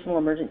 10 personal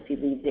emergency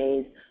leave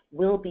days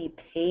will be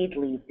paid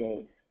leave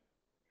days.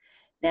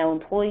 Now,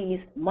 employees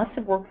must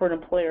have worked for an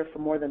employer for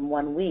more than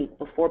 1 week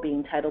before being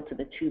entitled to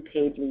the 2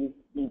 paid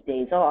leave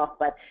days off.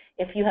 But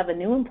if you have a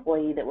new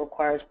employee that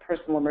requires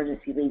personal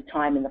emergency leave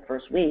time in the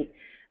first week,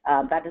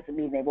 that doesn't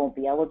mean they won't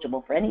be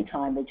eligible for any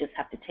time. They just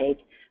have to take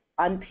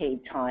unpaid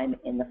time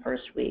in the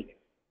first week.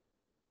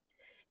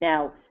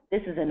 Now,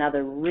 this is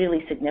another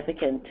really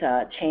significant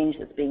change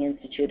that's being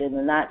instituted,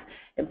 and that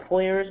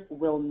employers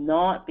will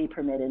not be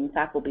permitted, in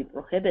fact will be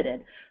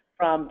prohibited,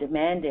 from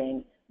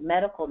demanding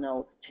medical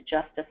notes to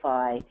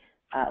justify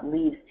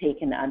leaves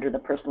taken under the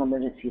personal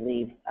emergency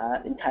leave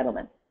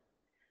entitlement.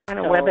 On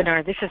a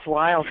webinar, this is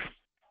wild.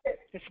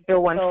 This is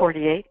Bill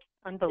 148,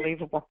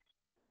 unbelievable.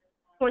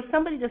 So if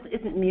somebody just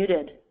isn't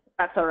muted,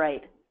 that's all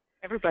right.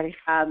 Everybody.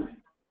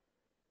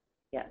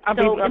 Yeah. I'll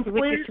be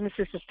with you as soon as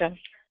this is done.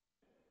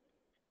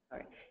 All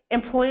right.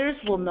 Employers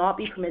will not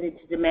be permitted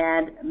to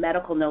demand a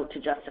medical note to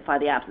justify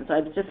the absence. So I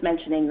was just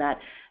mentioning that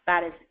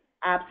that is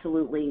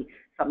absolutely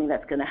something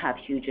that's going to have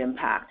huge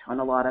impact on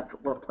a lot of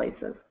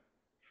workplaces.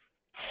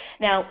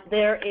 Now,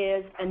 there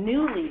is a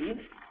new leave,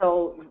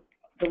 so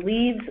the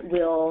leaves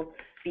will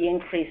be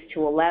increased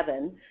to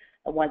 11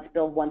 once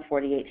Bill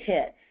 148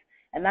 hits,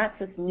 and that's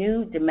this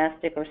new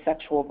domestic or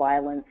sexual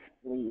violence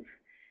leave.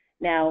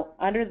 Now,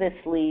 under this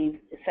leave,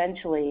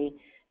 essentially,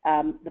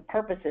 the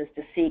purpose is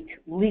to seek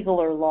legal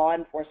or law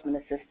enforcement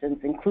assistance,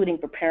 including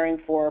preparing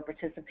for or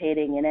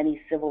participating in any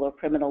civil or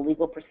criminal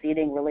legal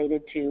proceeding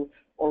related to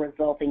or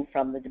resulting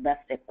from the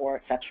domestic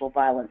or sexual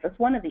violence. That's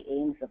one of the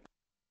aims of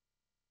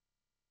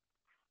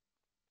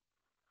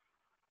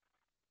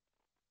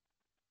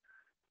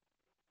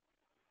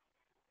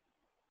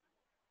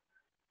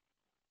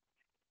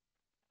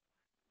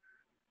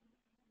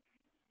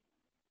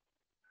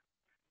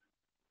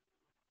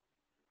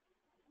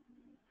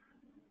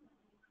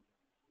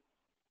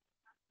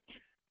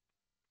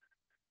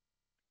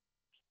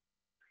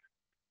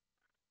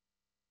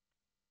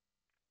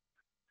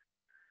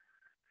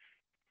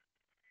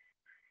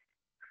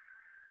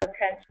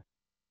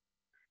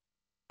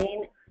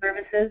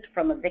services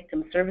from a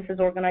victim services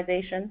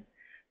organization,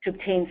 to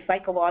obtain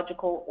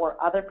psychological or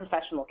other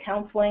professional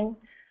counseling,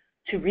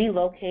 to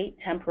relocate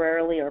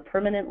temporarily or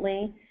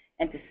permanently,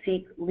 and to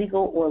seek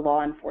legal or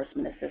law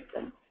enforcement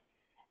assistance.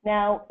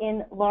 Now,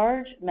 in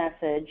large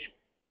measure,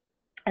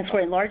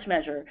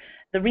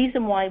 the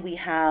reason why we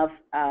have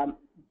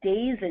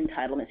days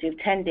entitlements, you have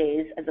 10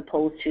 days as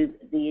opposed to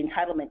the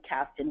entitlement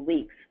cast in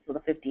weeks, so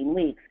the 15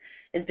 weeks,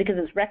 is because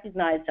it's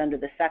recognized under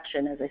the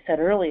section, as I said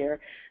earlier,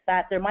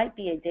 that there might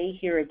be a day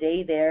here, a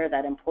day there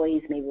that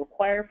employees may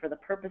require for the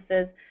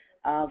purposes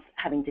of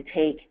having to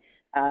take,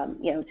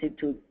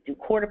 to do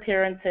court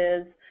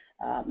appearances,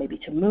 maybe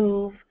to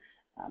move,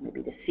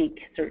 maybe to seek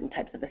certain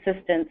types of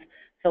assistance.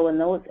 So in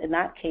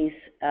that case,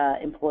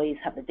 employees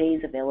have the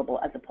days available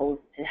as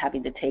opposed to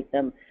having to take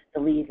the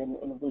leave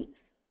in weeks.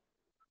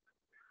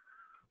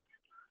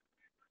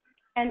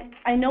 And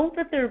I know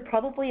that there are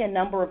probably a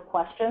number of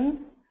questions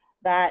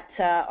that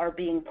are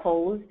being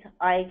posed.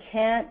 I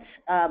can't,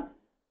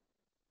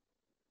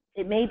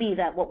 it may be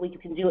that what we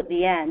can do at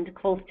the end,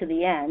 close to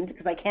the end,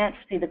 because I can't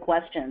see the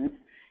questions,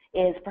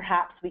 is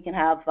perhaps we can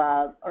have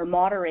our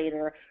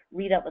moderator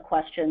read out the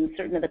questions,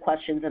 certain of the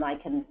questions, and I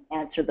can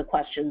answer the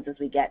questions as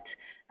we get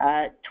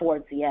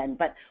towards the end.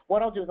 But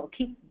what I'll do is I'll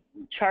keep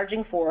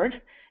charging forward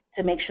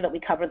to make sure that we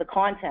cover the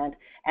content,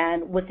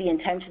 and with the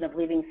intention of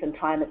leaving some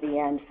time at the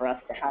end for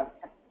us to have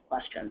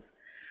questions.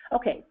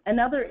 Okay,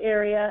 another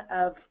area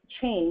of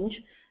change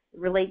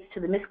relates to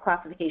the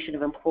misclassification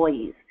of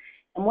employees.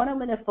 And what I'm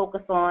going to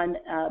focus on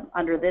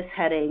under this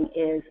heading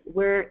is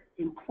where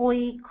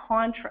employee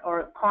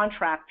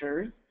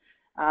contractors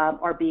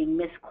are being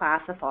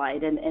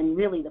misclassified, and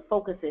really the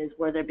focus is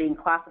where they're being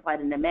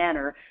classified in a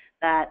manner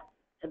that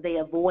they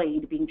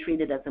avoid being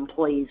treated as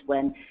employees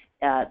when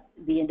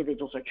the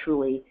individuals are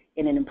truly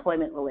in an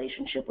employment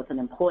relationship with an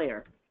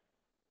employer.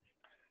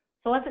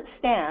 So as it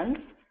stands,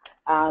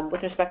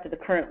 with respect to the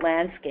current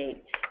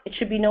landscape, it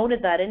should be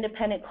noted that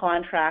independent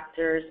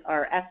contractors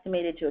are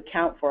estimated to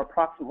account for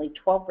approximately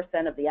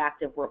 12% of the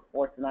active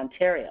workforce in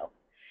Ontario.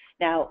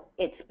 Now,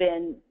 it's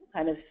been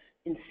kind of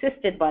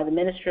insisted by the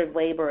Ministry of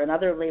Labor and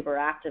other labor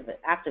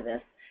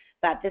activists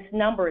that this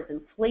number is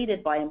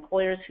inflated by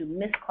employers who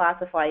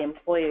misclassify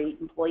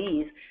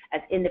employees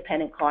as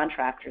independent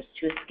contractors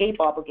to escape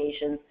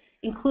obligations,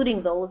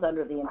 including those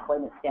under the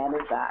Employment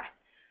Standards Act.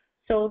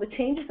 So the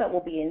changes that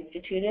will be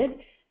instituted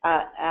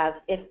as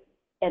if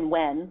and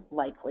when,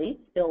 likely,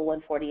 Bill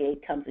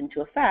 148 comes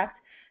into effect,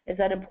 is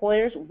that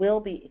employers will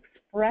be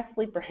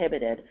expressly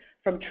prohibited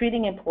from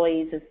treating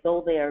employees as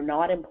though they are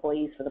not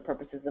employees for the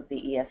purposes of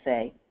the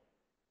ESA.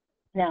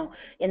 Now,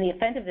 in the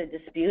event of a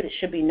dispute, it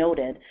should be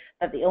noted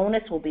that the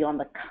onus will be on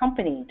the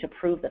company to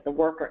prove that the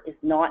worker is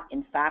not,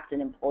 in fact,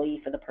 an employee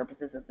for the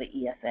purposes of the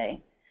ESA.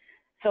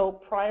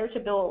 So prior to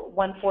Bill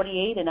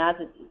 148 and as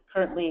it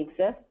currently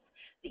exists,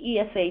 the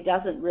ESA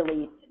doesn't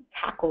really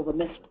tackle the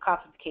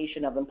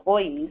misclassification of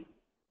employees,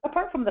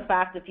 apart from the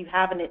fact that if you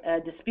have a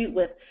dispute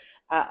with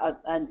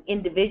an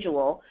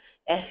individual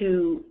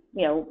who,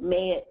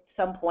 may at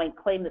some point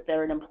claim that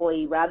they're an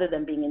employee rather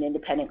than being an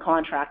independent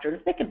contractor, and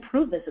if they can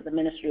prove this at the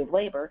Ministry of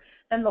Labor,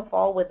 then they'll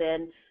fall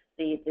within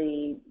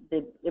the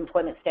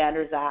Employment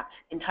Standards Act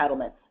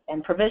entitlements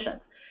and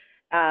provisions.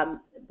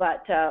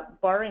 But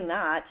barring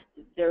that,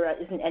 there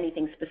isn't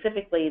anything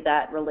specifically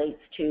that relates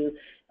to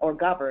or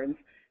governs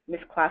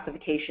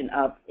misclassification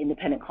of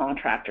independent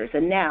contractors.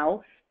 And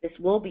now this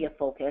will be a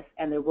focus,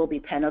 and there will be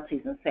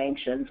penalties and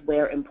sanctions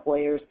where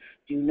employers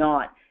do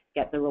not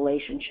get the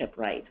relationship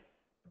right.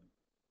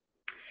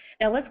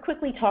 Now let's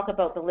quickly talk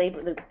about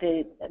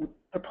the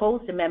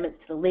proposed amendments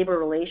to the labor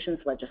relations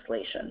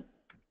legislation.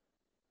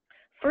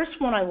 First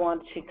one I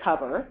want to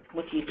cover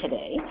with you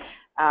today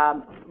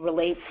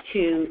relates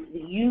to the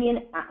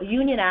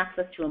union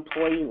access to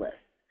employee lists.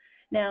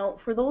 Now,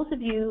 for those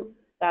of you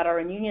that are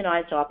in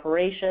unionized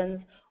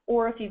operations,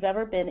 or if you've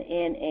ever been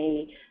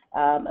in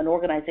an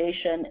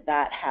organization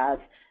that has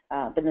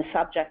been the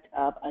subject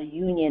of a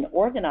union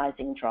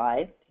organizing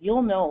drive,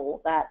 you'll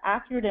know that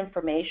accurate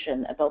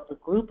information about the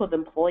group of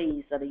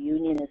employees that a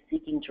union is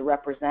seeking to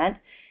represent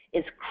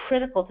is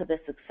critical to the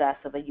success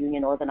of a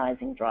union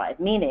organizing drive,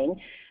 meaning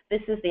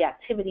this is the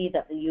activity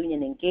that the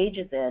union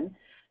engages in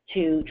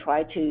to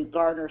try to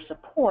garner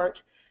support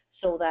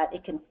so that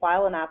it can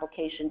file an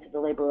application to the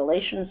Labor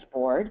Relations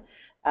Board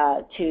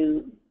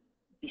to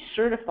be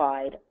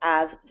certified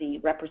as the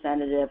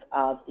representative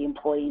of the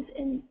employees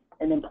in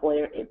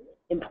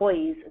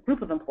a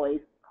group of employees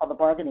called the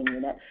bargaining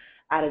unit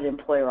at an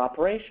employer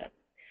operation.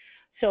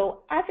 So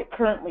as it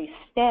currently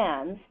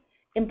stands,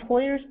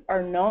 employers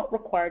are not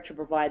required to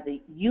provide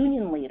the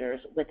union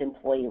leaders with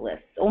employee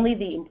lists. Only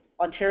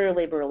the Ontario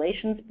Labor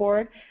Relations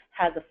Board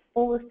has a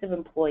full list of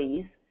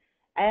employees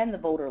and the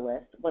voter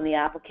list when the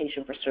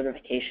application for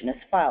certification is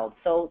filed.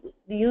 So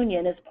the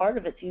union, as part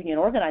of its union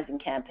organizing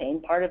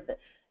campaign, part of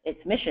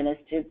its mission is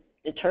to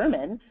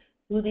determine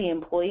who the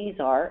employees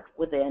are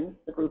within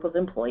the group of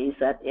employees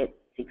that it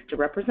seeks to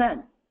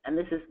represent. And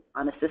this is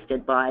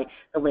unassisted by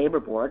the Labor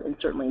Board and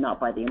certainly not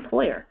by the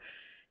employer.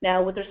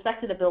 Now, with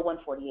respect to the Bill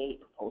 148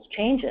 proposed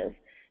changes,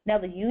 now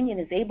the union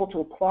is able to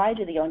apply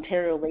to the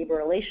Ontario Labor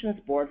Relations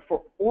Board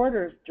for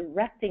orders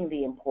directing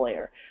the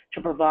employer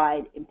to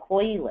provide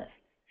employee lists.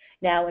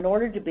 Now, in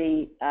order to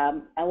be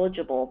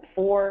eligible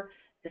for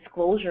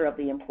disclosure of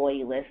the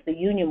employee list, the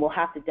union will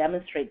have to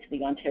demonstrate to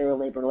the Ontario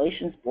Labor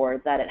Relations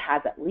Board that it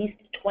has at least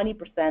 20%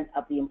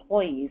 of the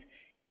employees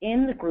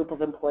in the group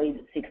of employees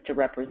it seeks to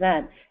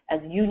represent as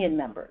union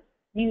members.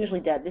 This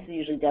is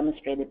usually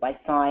demonstrated by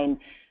signed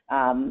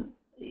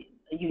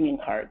union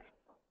cards.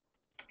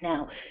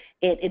 Now,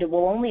 it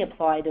will only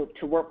apply to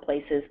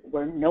workplaces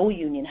where no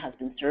union has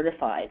been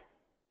certified.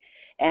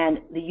 And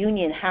the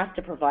union has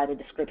to provide a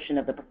description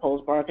of the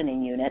proposed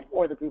bargaining unit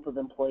or the group of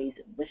employees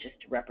it wishes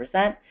to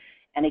represent,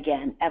 and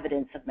again,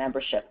 evidence of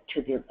membership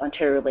to the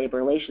Ontario Labor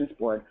Relations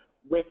Board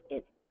with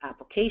its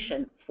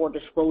application for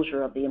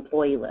disclosure of the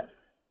employee list.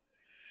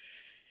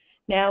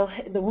 Now,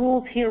 the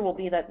rules here will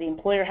be that the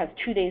employer has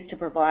 2 days to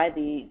provide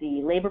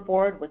the Labor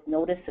Board with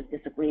notice of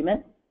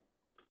disagreement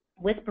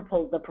with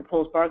the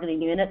proposed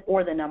bargaining unit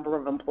or the number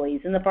of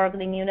employees in the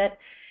bargaining unit.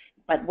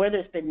 But where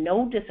there's been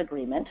no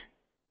disagreement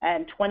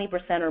and 20%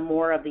 or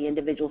more of the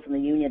individuals in the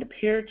union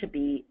appear to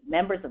be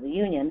members of the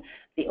union,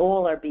 the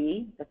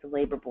OLRB, that's the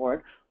Labor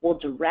Board, will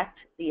direct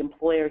the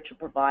employer to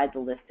provide the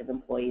list of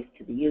employees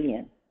to the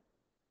union.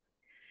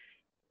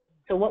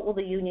 So what will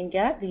the union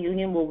get? The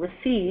union will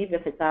receive,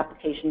 if its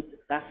application is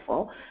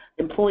successful,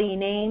 employee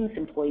names,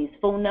 employees'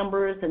 phone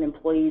numbers, and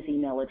employees'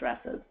 email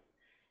addresses.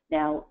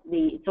 Now,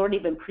 it's already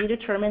been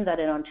predetermined that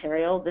in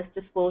Ontario, this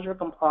disclosure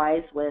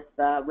complies with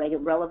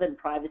relevant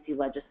privacy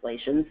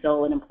legislation,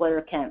 so an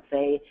employer can't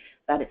say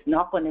that it's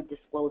not going to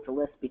disclose the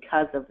list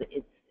because of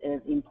its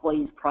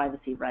employees'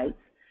 privacy rights.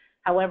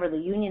 However, the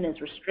union is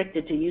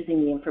restricted to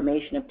using the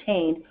information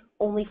obtained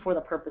only for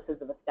the purposes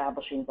of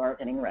establishing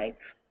bargaining rights.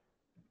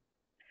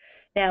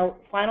 Now,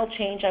 final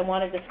change I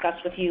want to discuss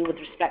with you with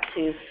respect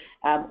to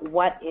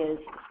what is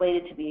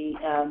slated to be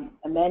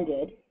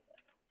amended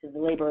to the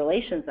Labor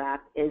Relations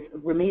Act is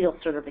remedial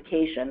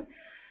certification.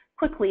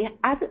 Quickly,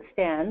 as it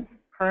stands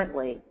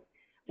currently,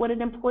 when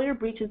an employer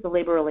breaches the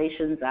Labor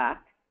Relations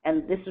Act,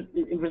 and this is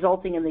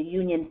resulting in the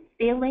union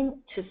failing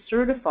to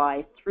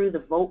certify through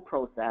the vote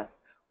process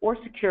or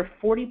secure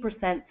 40%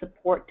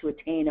 support to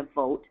attain a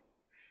vote,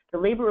 the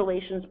Labor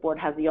Relations Board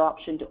has the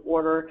option to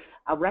order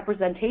a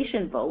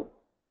representation vote,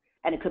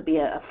 and it could be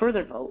a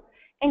further vote,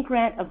 and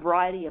grant a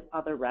variety of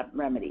other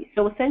remedies.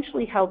 So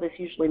essentially how this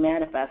usually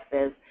manifests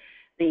is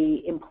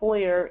the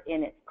employer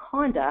in its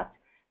conduct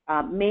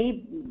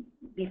may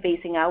be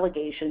facing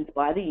allegations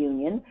by the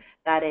union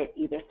that it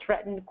either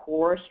threatened,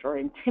 coerced, or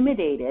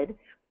intimidated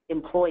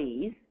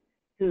employees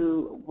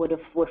who would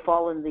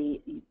fall in the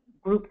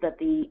group that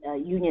the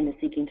union is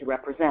seeking to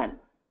represent.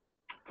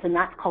 And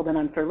that's called an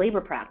unfair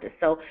labor practice.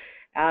 So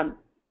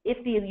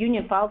if the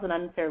union files an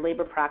unfair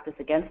labor practice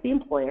against the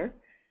employer,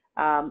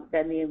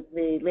 then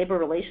the Labor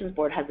Relations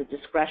Board has a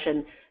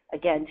discretion,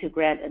 again, to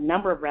grant a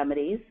number of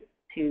remedies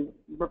to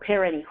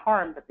repair any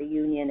harm that the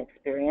union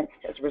experienced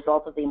as a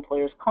result of the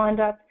employer's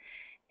conduct.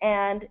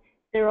 And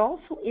there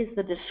also is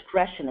the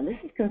discretion, and this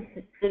is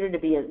considered to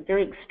be a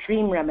very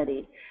extreme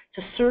remedy,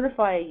 to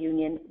certify a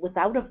union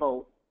without a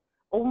vote,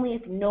 only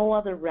if no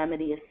other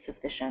remedy is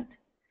sufficient.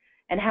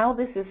 And how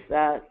this is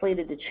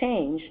slated to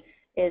change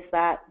is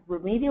that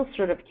remedial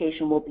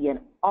certification will be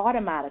an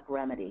automatic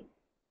remedy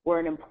where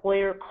an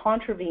employer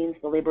contravenes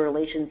the Labor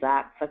Relations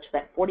Act such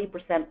that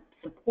 40%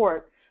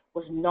 support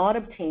was not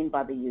obtained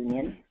by the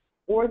union,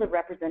 or the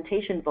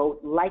representation vote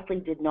likely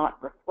did not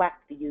reflect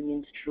the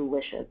union's true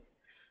wishes.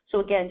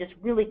 So again, just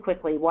really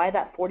quickly, why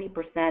that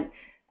 40%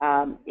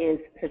 is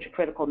such a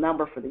critical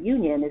number for the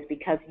union is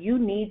because you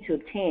need to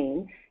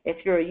obtain, if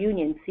you're a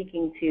union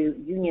seeking to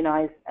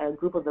unionize a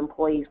group of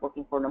employees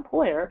working for an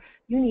employer,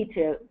 you need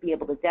to be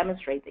able to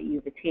demonstrate that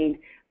you've attained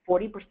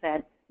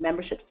 40%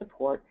 membership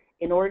support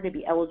in order to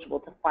be eligible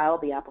to file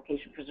the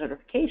application for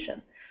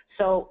certification.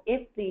 So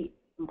if the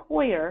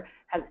employer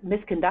has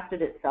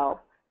misconducted itself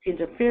to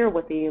interfere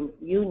with the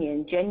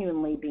union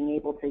genuinely being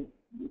able to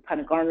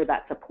kind of garner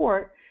that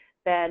support,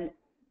 then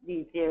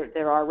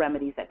there are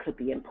remedies that could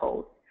be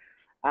imposed.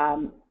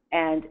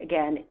 And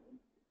again,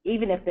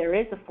 even if there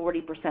is a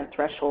 40%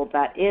 threshold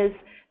that is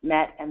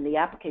met and the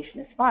application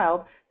is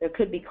filed, there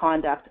could be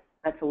conduct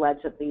that's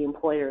alleged that the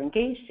employer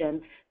engaged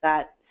in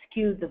that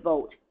skewed the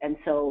vote, and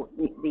so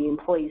the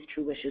employee's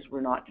true wishes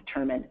were not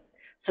determined.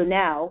 So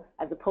now,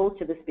 as opposed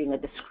to this being a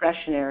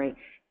discretionary,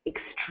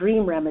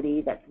 extreme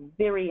remedy that's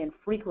very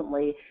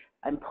infrequently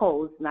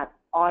imposed, and that's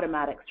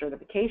automatic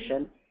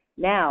certification,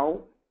 now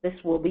this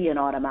will be an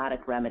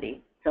automatic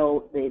remedy.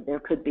 So there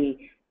could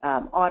be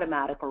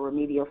automatic or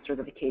remedial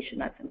certification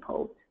that's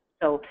imposed.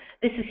 So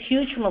this is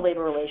huge from a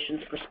labor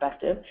relations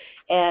perspective,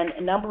 and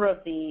a number of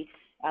the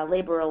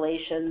Labor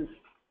Relations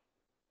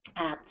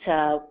Act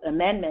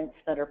amendments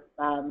that are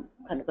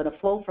kind of going to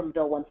flow from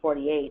Bill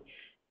 148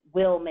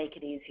 will make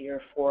it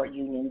easier for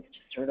unions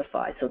to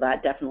certify. So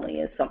that definitely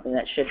is something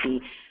that should be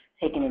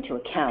taken into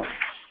account.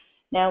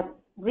 Now,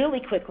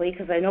 really quickly,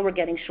 because I know we're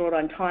getting short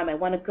on time, I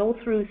want to go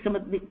through some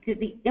of the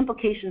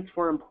implications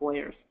for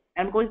employers.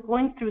 I'm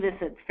going through this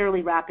at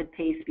fairly rapid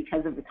pace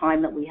because of the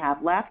time that we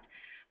have left,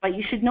 but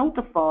you should note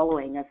the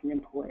following as an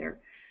employer,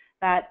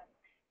 that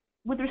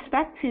with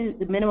respect to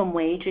the minimum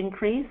wage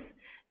increase,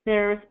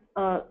 there's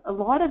a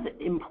lot of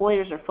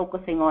employers are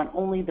focusing on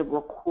only the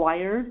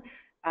required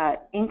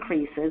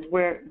increases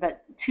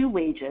to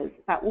wages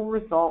that will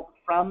result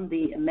from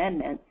the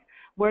amendments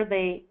where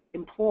they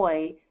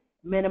employ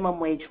minimum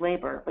wage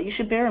labor. But you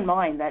should bear in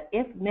mind that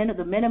if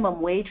the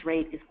minimum wage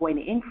rate is going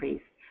to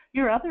increase,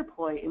 your other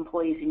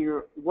employees in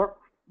your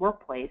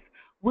workplace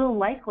will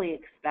likely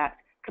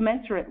expect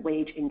commensurate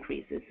wage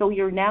increases. So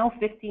your now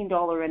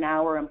 $15 an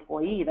hour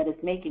employee that is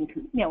making,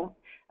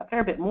 a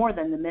fair bit more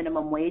than the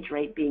minimum wage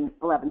rate being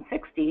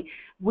 $11.60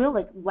 will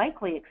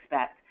likely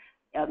expect,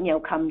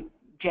 come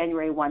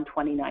January 1,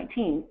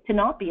 2019, to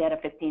not be at a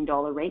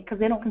 $15 rate because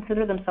they don't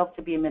consider themselves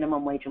to be a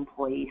minimum wage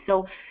employee.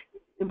 So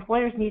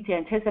employers need to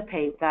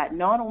anticipate that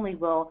not only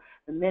will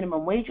the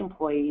minimum wage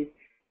employees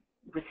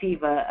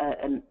receive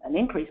an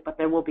increase, but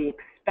there will be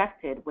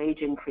expected wage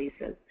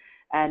increases.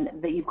 And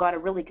that you've got to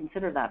really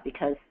consider that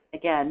because,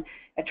 again,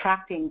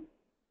 attracting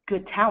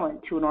good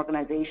talent to an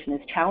organization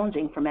is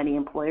challenging for many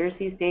employers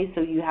these days,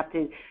 so you have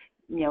to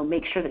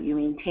make sure that you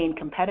maintain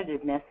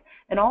competitiveness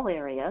in all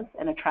areas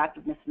and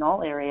attractiveness in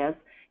all areas,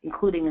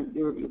 including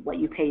what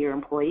you pay your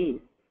employees.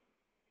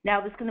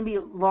 Now, there's going to be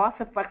a loss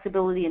of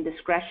flexibility and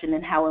discretion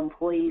in how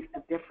employees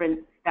of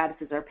different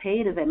statuses are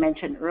paid, as I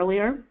mentioned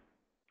earlier.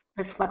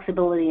 This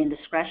flexibility and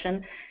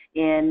discretion,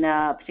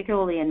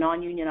 particularly in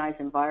non-unionized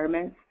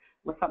environments,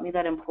 was something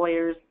that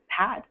employers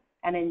had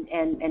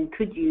and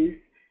could use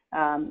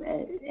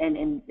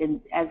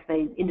as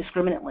they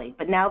indiscriminately.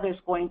 But now there's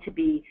going to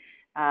be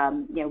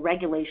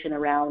regulation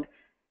around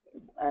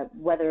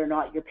whether or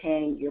not you're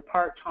paying your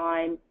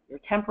part-time, your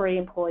temporary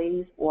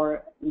employees,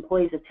 or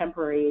employees of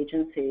temporary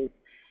agencies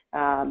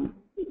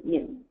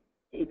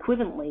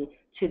equivalently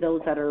to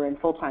those that are in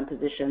full-time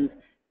positions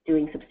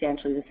doing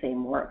substantially the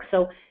same work.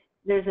 So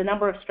there's a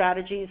number of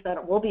strategies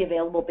that will be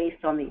available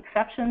based on the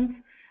exceptions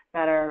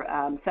that are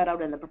set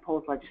out in the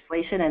proposed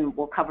legislation, and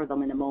we'll cover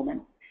them in a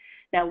moment.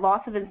 Now,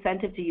 loss of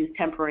incentive to use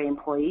temporary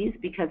employees,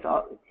 because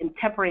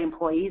temporary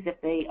employees, if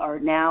they are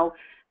now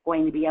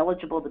going to be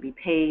eligible to be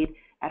paid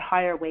at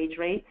higher wage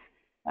rates,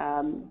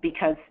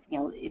 because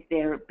if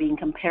they're being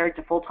compared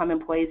to full-time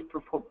employees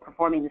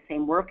performing the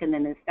same work in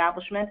an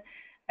establishment,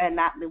 and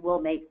that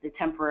will make the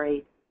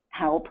temporary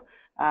help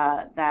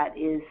that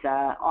is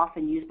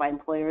often used by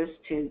employers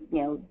to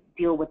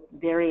deal with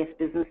various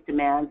business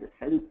demands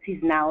and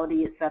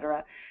seasonality, et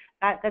cetera.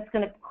 That's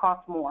going to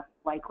cost more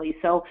likely.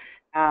 So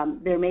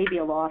there may be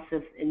a loss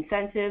of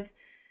incentive.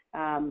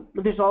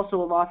 But there's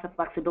also a loss of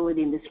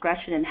flexibility and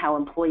discretion in how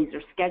employees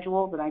are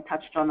scheduled, and I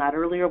touched on that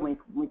earlier when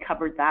we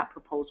covered that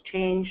proposed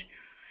change.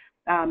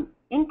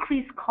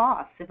 Increased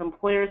costs if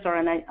employers are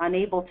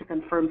unable to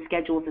confirm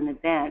schedules in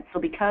advance. So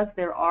because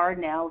there are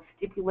now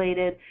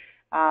stipulated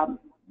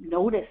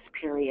notice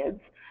periods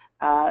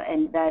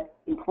and that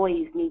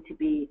employees need to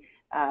be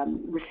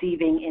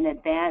receiving in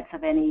advance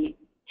of any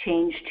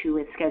change to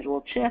a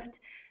scheduled shift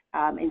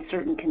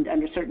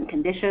under certain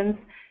conditions,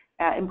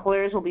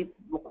 employers will be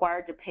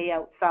required to pay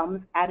out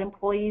sums at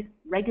employees'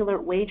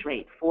 regular wage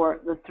rate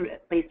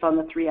based on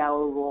the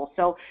 3-hour rule.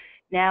 So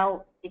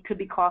now it could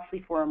be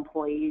costly for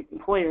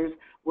employers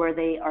where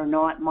they are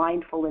not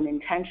mindful and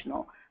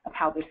intentional of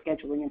how they're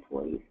scheduling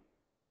employees.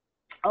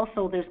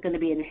 Also, there's going to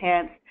be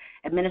enhanced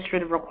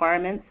administrative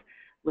requirements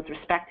with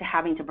respect to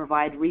having to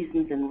provide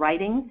reasons in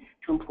writing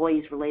to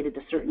employees related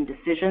to certain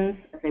decisions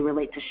as they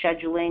relate to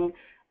scheduling,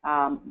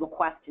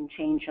 request and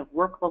change of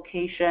work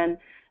location,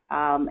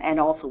 and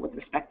also with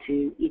respect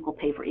to equal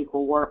pay for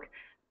equal work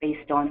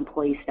based on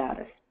employee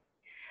status.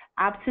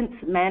 Absence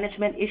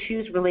management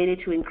issues related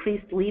to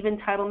increased leave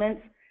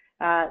entitlements,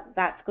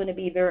 that's going to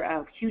be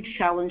a huge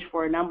challenge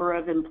for a number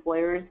of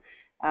employers.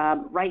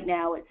 Right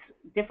now it's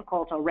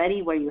difficult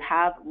already where you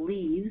have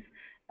leaves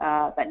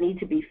that need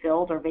to be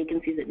filled or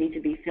vacancies that need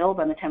to be filled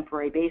on a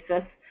temporary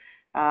basis.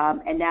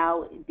 And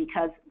now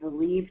because the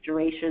leave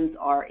durations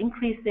are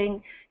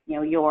increasing,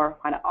 you're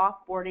kind of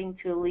offboarding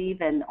to leave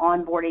and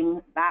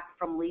onboarding back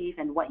from leave,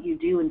 and what you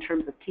do in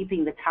terms of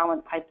keeping the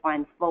talent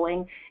pipeline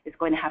flowing is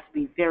going to have to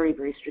be very,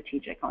 very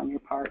strategic on your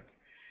part.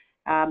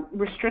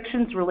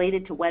 Restrictions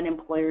related to when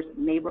employers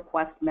may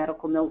request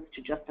medical notes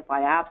to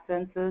justify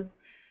absences.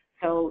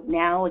 So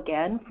now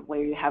again,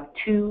 where you have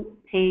 2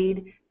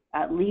 paid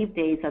leave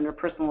days under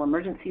personal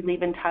emergency leave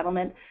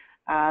entitlement,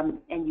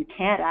 and you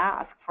can't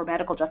ask for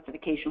medical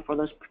justification for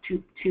those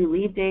two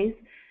leave days,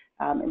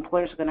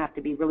 employers are going to have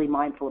to be really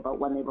mindful about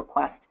when they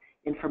request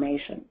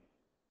information,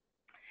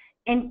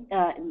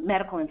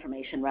 medical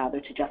information rather,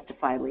 to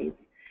justify leave.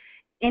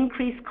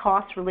 Increased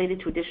costs related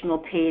to additional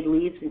paid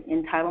leaves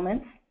and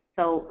entitlements.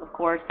 So, of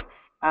course,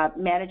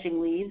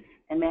 managing leaves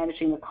and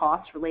managing the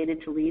costs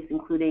related to leaves,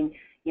 including,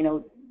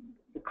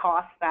 the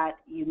costs that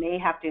you may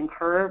have to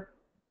incur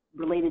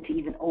related to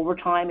even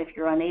overtime if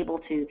you're unable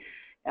to,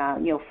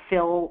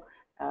 fill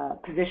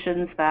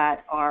positions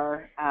that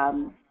are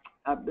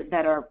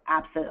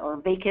absent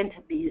or vacant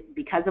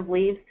because of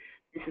leaves.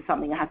 This is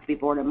something that has to be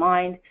borne in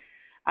mind.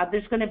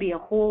 There's going to be a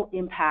whole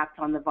impact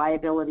on the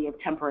viability of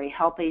temporary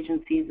help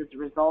agencies as a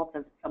result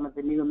of some of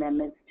the new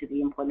amendments to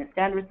the Employment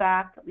Standards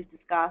Act that we've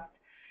discussed.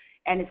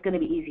 And it's going to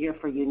be easier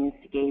for unions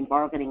to gain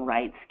bargaining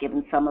rights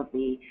given some of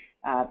the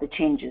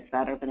changes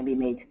that are going to be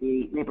made to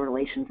the Labor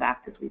Relations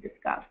Act as we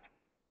discussed.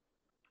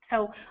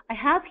 So I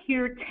have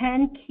here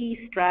 10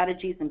 key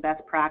strategies and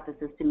best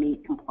practices to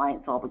meet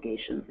compliance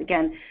obligations.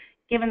 Again,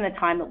 given the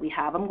time that we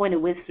have, I'm going to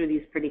whiz through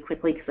these pretty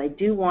quickly because I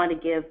do want to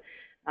give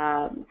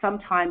some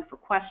time for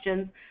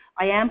questions.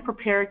 I am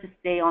prepared to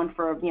stay on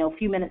for a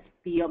few minutes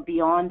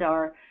beyond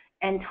our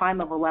end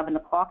time of 11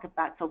 o'clock, if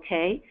that's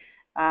okay,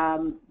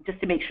 just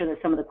to make sure that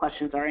some of the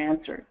questions are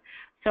answered.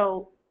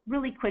 So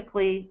really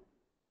quickly,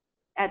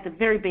 at the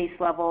very base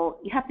level,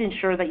 you have to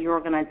ensure that your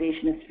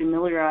organization is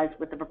familiarized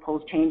with the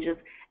proposed changes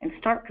and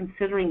start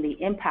considering the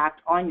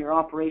impact on your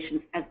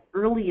operations as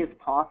early as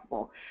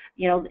possible.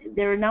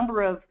 There are a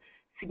number of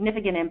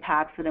significant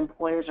impacts that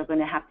employers are going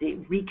to have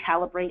to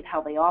recalibrate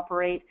how they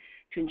operate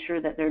to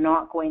ensure that they're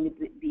not going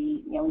to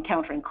be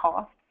encountering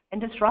costs and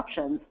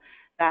disruptions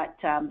that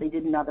they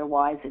didn't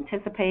otherwise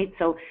anticipate.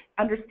 So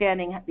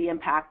understanding the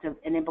impact of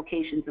and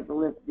implications of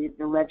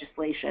the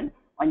legislation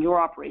on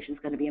your operation is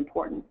going to be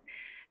important.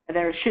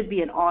 There should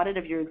be an audit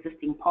of your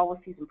existing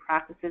policies and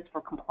practices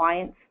for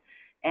compliance,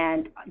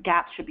 and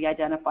gaps should be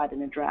identified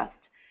and addressed.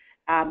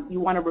 You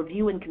want to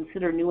review and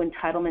consider new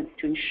entitlements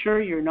to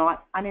ensure you're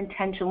not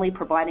unintentionally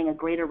providing a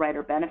greater right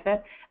or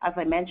benefit. As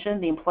I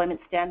mentioned, the Employment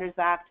Standards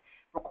Act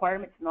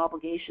requirements and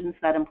obligations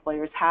that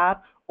employers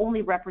have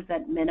only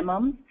represent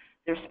minimums.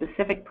 There's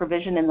specific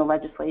provision in the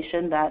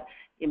legislation that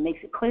it makes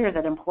it clear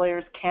that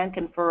employers can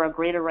confer a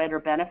greater right or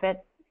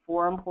benefit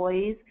for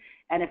employees,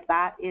 and if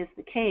that is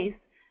the case,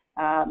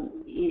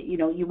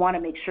 you want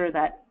to make sure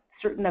that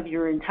certain of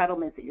your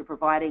entitlements that you're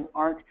providing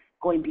aren't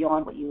going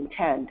beyond what you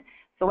intend.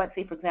 So let's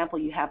say, for example,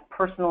 you have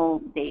personal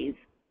days,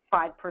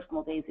 5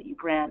 personal days that you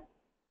grant,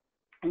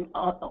 and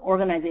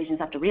organizations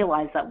have to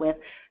realize that with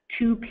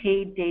 2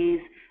 paid days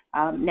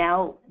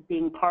now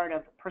being part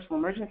of personal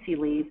emergency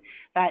leave,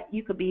 that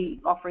you could be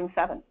offering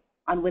 7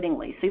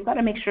 unwittingly. So you've got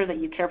to make sure that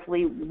you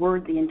carefully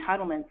word the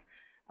entitlements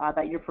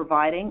that you're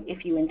providing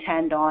if you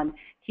intend on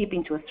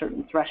keeping to a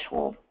certain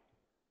threshold.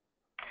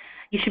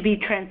 You should be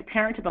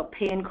transparent about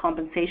pay and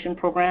compensation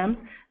programs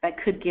that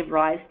could give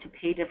rise to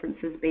pay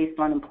differences based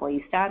on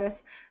employee status.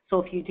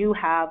 So if you do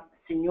have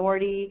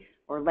seniority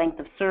or length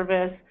of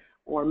service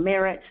or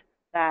merit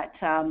that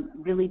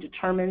really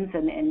determines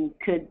and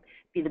could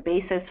be the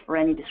basis for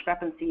any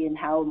discrepancy in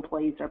how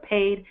employees are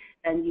paid,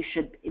 then you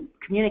should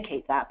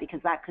communicate that,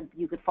 because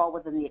you could fall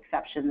within the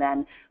exception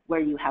then where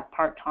you have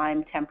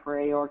part-time,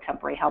 temporary, or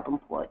temporary help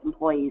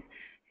employees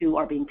who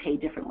are being paid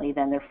differently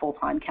than their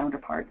full-time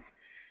counterparts.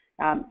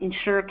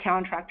 Ensure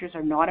contractors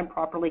are not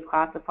improperly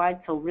classified,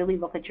 so really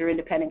look at your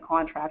independent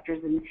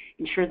contractors and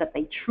ensure that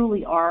they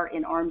truly are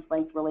in arm's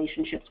length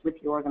relationships with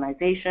your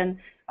organization.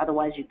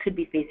 Otherwise, you could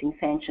be facing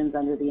sanctions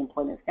under the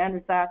Employment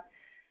Standards Act.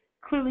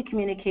 Clearly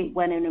communicate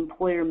when an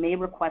employer may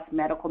request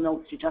medical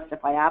notes to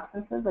justify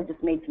absences. I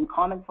just made some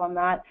comments on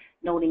that,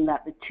 noting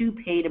that the 2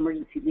 paid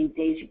emergency leave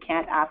days you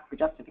can't ask for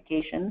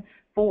justification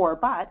for,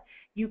 but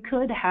you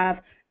could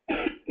have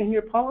in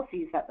your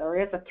policies that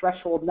there is a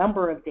threshold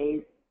number of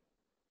days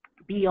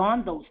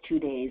beyond those 2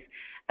 days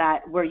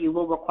where you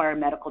will require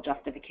medical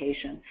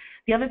justification.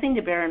 The other thing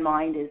to bear in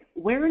mind is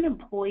where an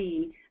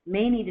employee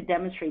may need to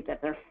demonstrate that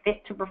they're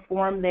fit to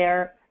perform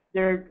their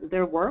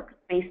work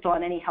based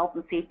on any health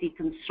and safety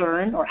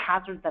concern or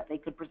hazard that they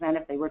could present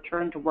if they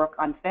return to work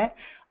unfit.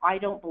 I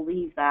don't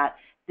believe that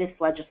this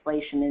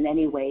legislation in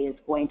any way is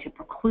going to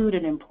preclude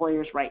an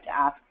employer's right to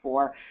ask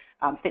for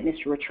fitness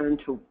to return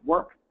to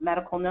work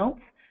medical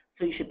notes,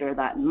 so you should bear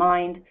that in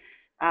mind.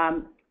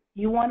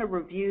 You want to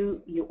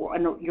review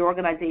your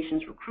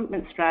organization's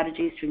recruitment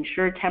strategies to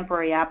ensure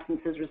temporary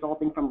absences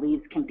resulting from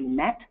leaves can be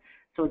met.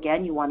 So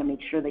again, you want to make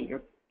sure that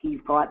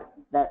you've got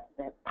the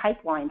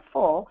pipeline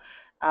full,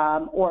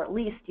 or at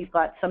least you've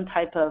got some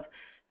type of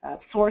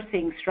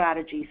sourcing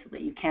strategy so that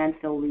you can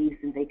fill leaves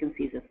and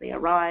vacancies as they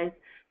arise.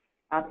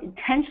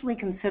 Intentionally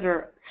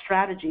consider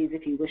strategies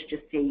if you wish to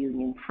stay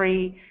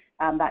union-free.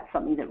 That's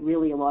something that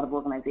really a lot of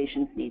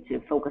organizations need to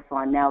focus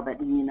on now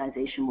that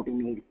unionization will be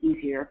made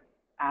easier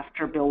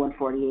after Bill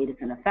 148 is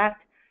in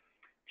effect.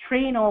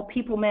 Train all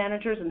people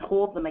managers and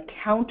hold them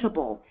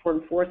accountable for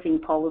enforcing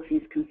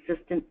policies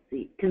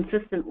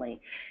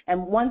consistently.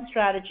 And one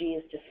strategy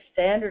is to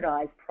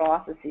standardize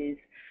processes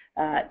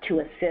to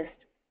assist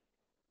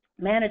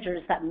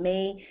managers that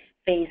may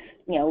face,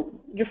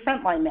 your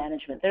frontline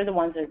management. They're the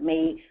ones that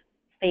may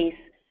face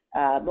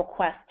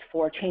requests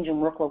for change in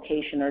work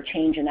location or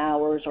change in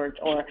hours or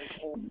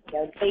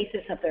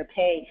basis of their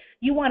pay.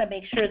 You want to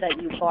make sure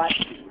that you've got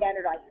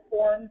standardized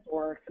forms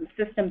or some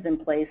systems in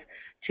place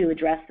to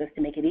address this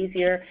to make it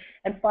easier.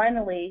 And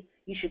finally,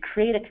 you should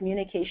create a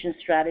communication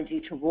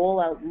strategy to roll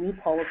out new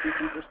policies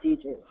and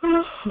procedures.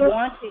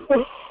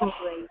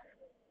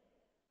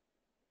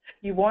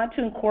 You want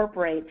to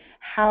incorporate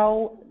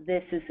how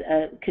this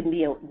can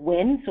be a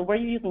win, so where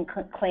you can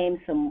claim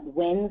some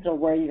wins or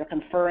where you're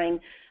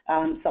conferring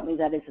something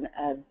that is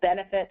a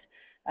benefit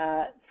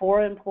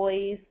for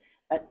employees,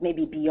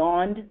 maybe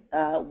beyond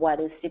what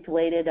is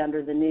stipulated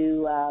under the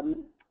new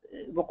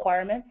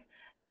requirements.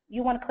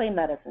 You want to claim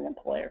that as an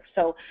employer.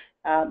 So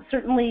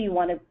certainly you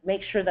want to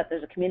make sure that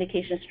there's a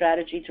communication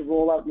strategy to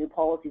roll out new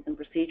policies and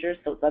procedures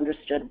so it's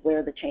understood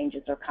where the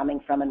changes are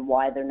coming from and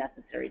why they're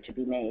necessary to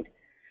be made.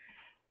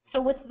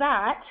 So with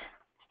that,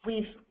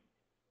 we've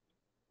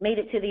made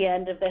it to the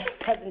end of the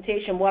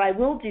presentation. What I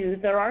will do,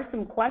 there are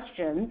some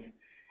questions.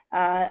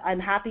 I'm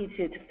happy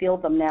to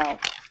field them now.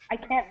 I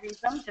can't read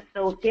them, just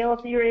so Gail,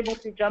 if you're able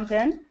to jump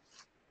in.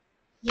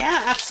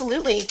 Yeah,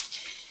 absolutely.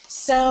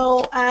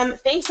 So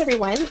thanks,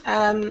 everyone.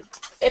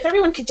 If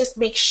everyone could just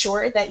make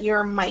sure that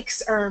your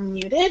mics are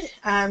muted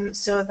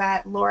so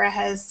that Laura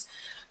has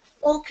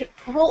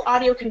full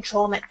audio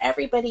control and that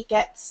everybody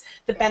gets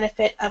the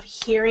benefit of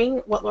hearing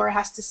what Laura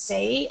has to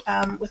say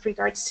with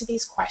regards to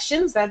these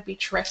questions, that'd be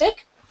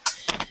terrific.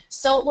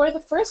 So Laura, the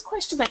first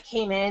question that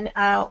came in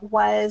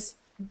was,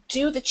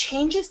 do the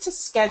changes to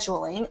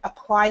scheduling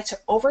apply to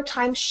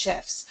overtime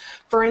shifts?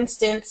 For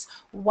instance,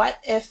 what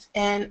if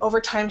an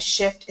overtime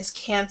shift is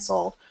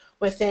canceled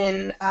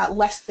within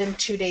less than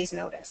 2 days'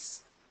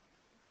 notice?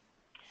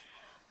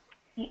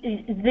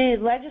 The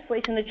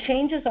legislation, the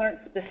changes aren't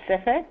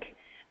specific.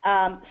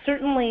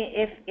 Certainly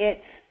if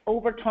it's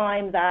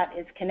overtime that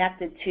is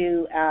connected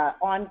to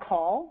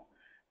on-call,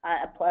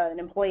 an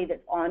employee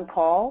that's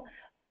on-call,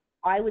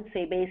 I would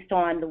say based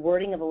on the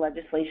wording of the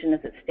legislation as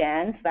it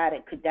stands, that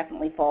it could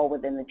definitely fall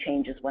within the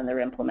changes when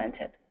they're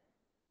implemented.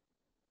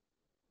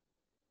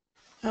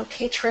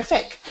 Okay,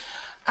 terrific.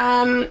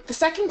 The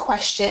second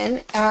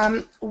question,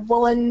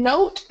 will a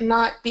note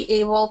not be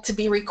able to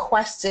be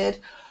requested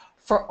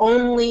for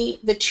only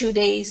the 2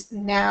 days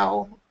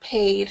now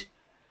paid,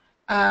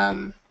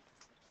 now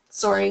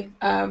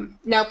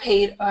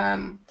paid,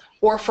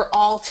 or for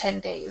all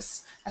 10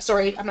 days?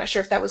 Sorry, I'm not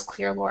sure if that was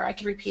clear, Laura. I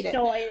can repeat it.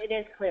 No, it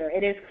is clear.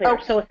 It is clear.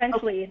 Okay. So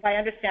essentially, if I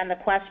understand the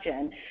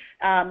question,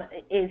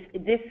 is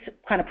this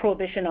kind of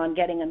prohibition on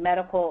getting a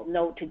medical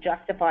note to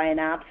justify an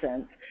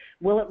absence,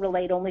 will it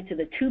relate only to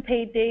the 2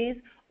 paid days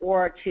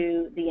or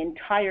to the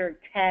entire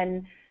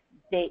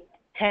 10-day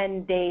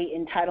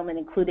entitlement,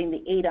 including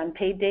the 8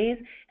 unpaid days?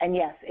 And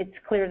yes, it's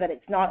clear that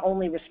it's not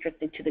only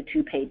restricted to the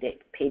 2 paid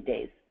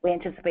days. We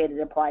anticipate it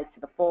applies to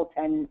the full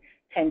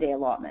 10-day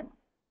allotment.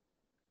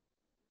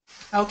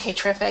 Okay,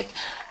 terrific.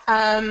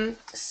 The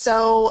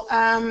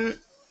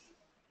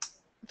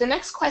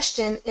next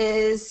question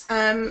is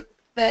the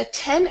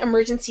 10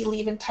 emergency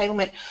leave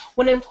entitlement.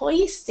 When an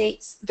employee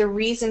states the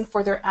reason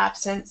for their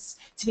absence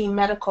to be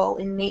medical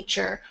in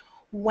nature,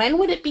 when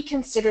would it be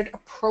considered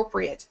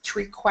appropriate to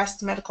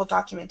request medical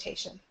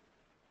documentation?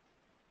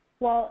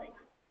 Well,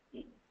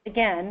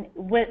 again,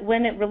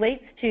 when it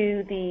relates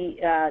to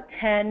the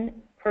 10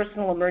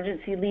 personal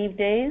emergency leave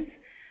days,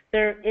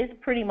 there is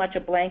pretty much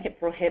a blanket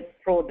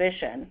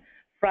prohibition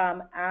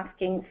from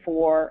asking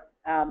for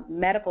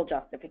medical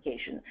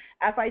justification.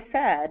 As I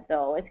said,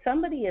 though, if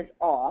somebody is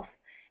off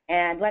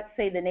and let's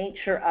say the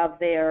nature of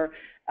their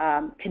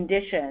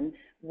condition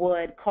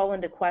would call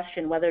into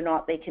question whether or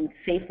not they can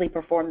safely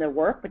perform their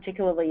work,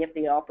 particularly if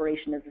the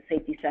operation is a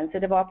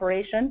safety-sensitive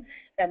operation,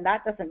 then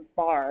that doesn't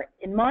bar,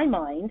 in my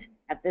mind,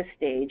 at this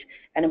stage,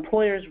 an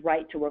employer's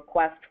right to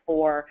request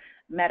for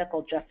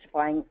medical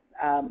justifying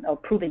or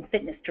proving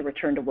fitness to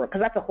return to work,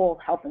 because that's a whole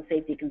health and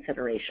safety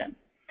consideration.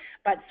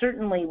 But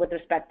certainly with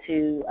respect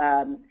to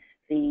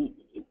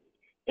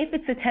if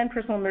it's a 10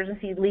 personal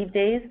emergency leave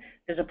days,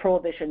 there's a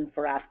prohibition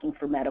for asking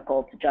for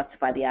medical to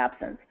justify the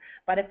absence.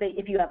 But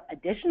if you have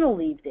additional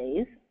leave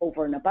days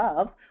over and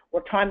above,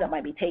 or time that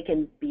might be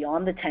taken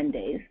beyond the 10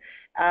 days,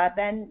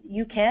 then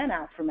you can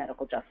ask for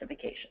medical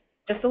justification.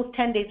 Just those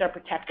 10 days are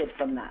protected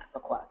from that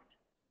request.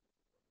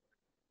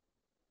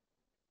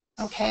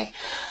 Okay.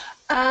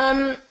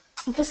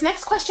 This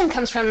next question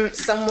comes from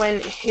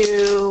someone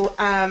who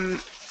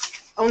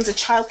owns a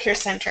child care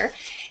center,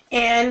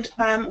 and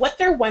what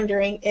they're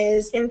wondering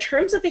is, in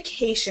terms of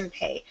vacation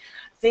pay,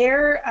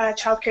 their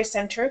child care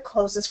center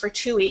closes for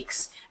 2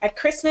 weeks at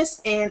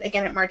Christmas and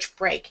again at March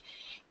break,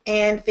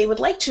 and they would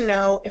like to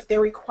know if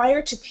they're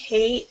required to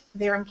pay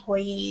their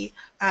employee,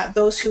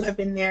 those who have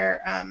been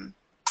there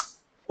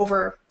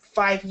over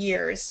 5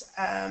 years,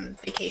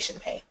 vacation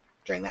pay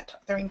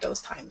during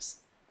those times.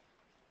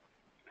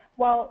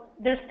 Well,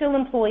 they're still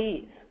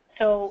employees.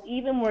 So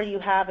even where you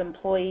have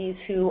employees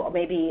who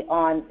may be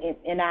on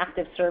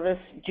inactive service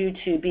due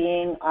to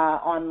being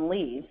on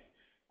leave,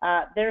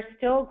 they're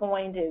still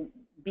going to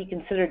be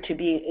considered to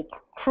be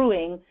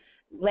accruing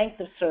length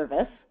of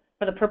service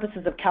for the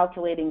purposes of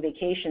calculating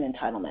vacation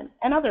entitlement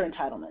and other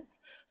entitlements.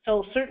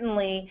 So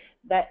certainly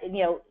that,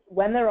 you know,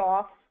 when they're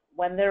off,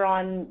 when they're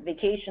on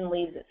vacation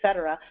leaves, et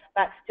cetera,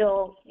 that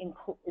still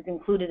is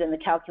included in the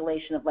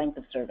calculation of length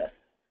of service.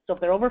 So if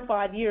they're over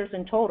 5 years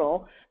in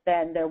total,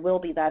 then there will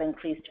be that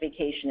increased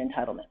vacation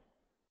entitlement.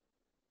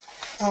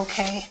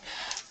 Okay.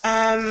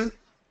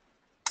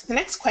 The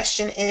next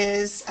question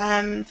is,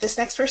 this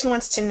next person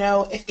wants to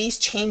know if these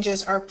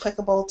changes are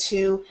applicable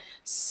to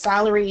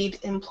salaried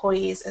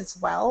employees as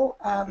well.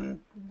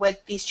 Would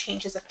these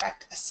changes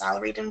affect a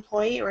salaried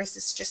employee, or is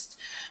this just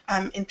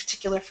in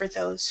particular for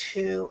those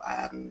who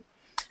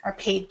are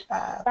paid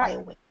by a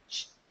wage?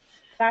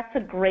 That's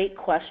a great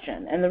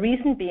question, and the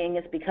reason being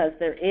is because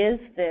there is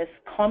this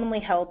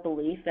commonly held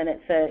belief, and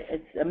it's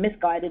a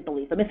misguided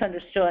belief, a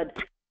misunderstood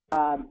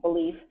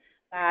belief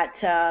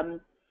that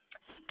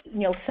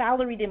you know,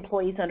 salaried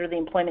employees under the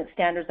Employment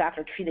Standards Act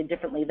are treated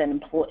differently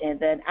than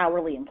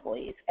hourly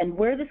employees. And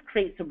where this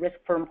creates a risk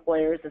for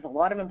employers is a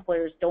lot of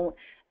employers don't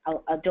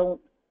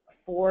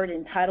afford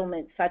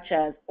entitlements such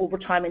as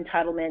overtime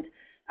entitlement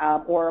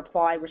or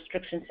apply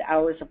restrictions to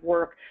hours of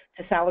work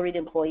to salaried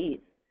employees,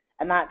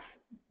 and that's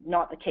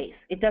not the case.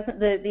 It doesn't.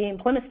 The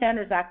Employment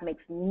Standards Act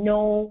makes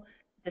no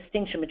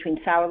distinction between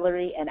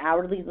salary and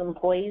hourly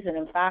employees, and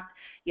in fact,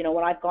 you know,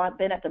 when I've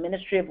been at the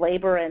Ministry of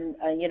Labor and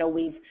you know,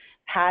 we've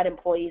had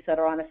employees that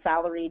are on a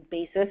salaried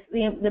basis,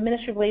 the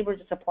Ministry of Labor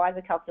just applies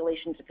the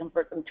calculation to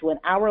convert them to an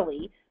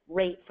hourly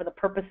rate for the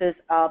purposes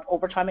of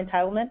overtime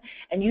entitlement,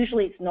 and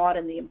usually it's not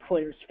in the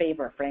employer's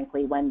favor,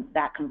 frankly, when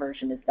that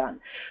conversion is done.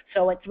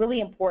 So it's really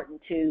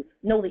important to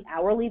know the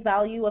hourly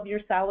value of your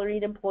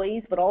salaried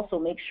employees, but also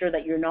make sure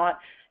that you're not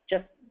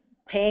just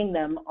paying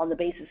them on the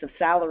basis of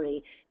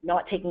salary,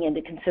 not taking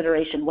into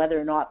consideration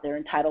whether or not they're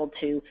entitled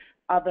to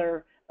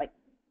other, like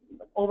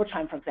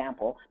overtime, for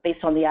example,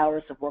 based on the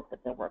hours of work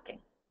that they're working.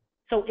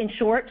 So in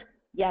short,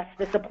 yes,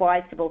 this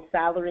applies to both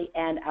salary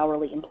and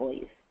hourly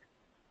employees.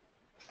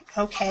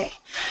 Okay,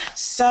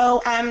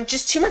 so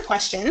just 2 more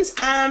questions.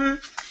 The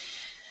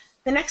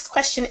next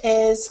question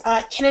is,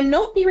 can a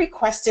note be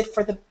requested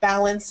for the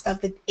balance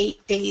of the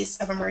 8 days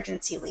of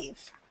emergency leave?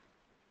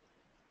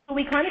 So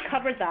we kind of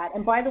covered that,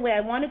 and by the way, I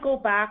want to go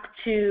back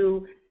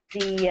to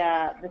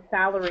the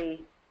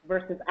salary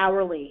versus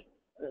hourly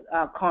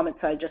comments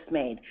I just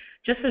made.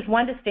 Just there's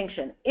one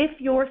distinction. If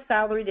your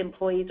salaried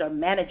employees are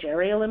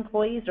managerial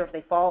employees, or if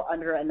they fall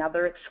under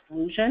another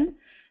exclusion,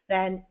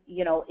 then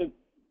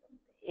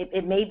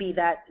it may be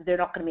that they're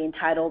not going to be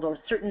entitled, or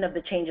certain of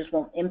the changes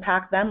won't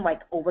impact them,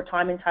 like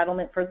overtime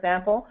entitlement, for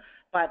example,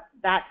 but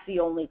that's the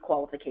only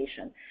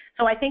qualification.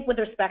 So I think with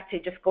respect to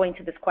just going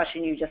to this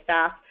question you just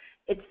asked,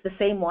 it's the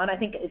same one. I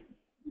think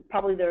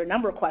probably there are a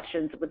number of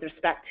questions with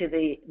respect to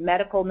the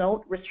medical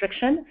note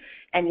restriction,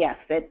 and yes,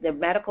 the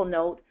medical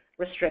note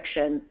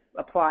restriction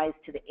applies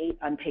to the 8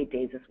 unpaid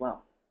days as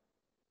well.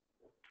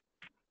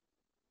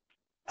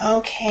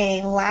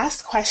 Okay,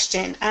 last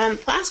question.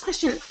 Last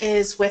question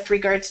is with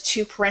regards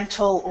to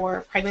parental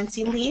or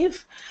pregnancy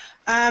leave.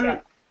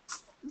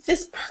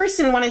 This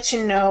person wanted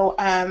to know,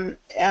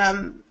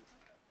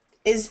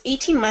 is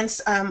 18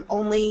 months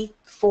only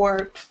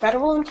for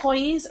federal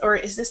employees, or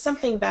is this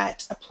something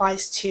that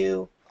applies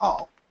to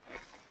all?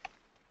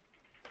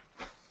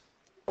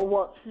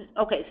 Well,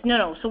 okay,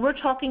 no. So we're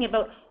talking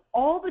about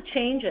all the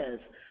changes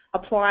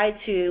apply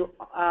to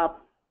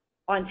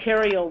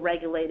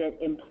Ontario-regulated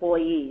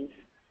employees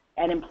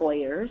and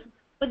employers,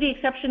 with the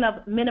exception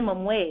of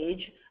minimum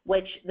wage,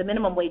 which the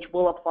minimum wage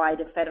will apply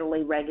to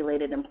federally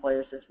regulated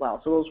employers as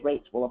well. So those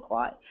rates will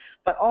apply.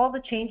 But all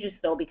the changes,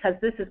 though, because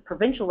this is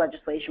provincial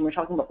legislation, we're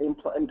talking about the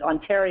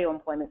Ontario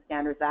Employment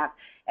Standards Act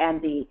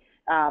and the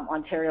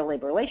Ontario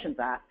Labour Relations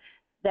Act,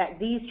 that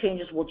these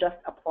changes will just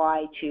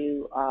apply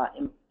to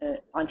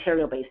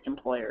Ontario-based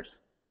employers.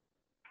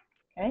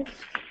 Okay?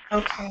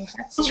 Okay,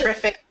 that's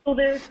terrific. So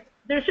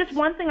there's just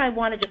one thing I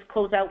want to just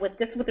close out with,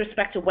 just with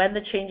respect to when the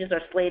changes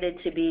are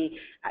slated to be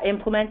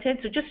implemented.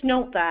 So just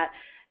note that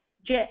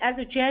as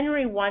of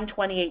January 1,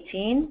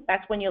 2018,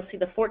 that's when you'll see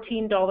the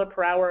 $14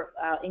 per hour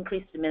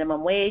increase to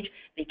minimum wage,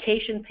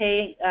 vacation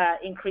pay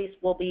increase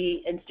will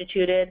be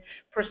instituted,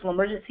 personal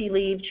emergency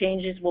leave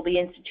changes will be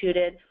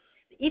instituted.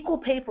 Equal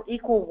pay for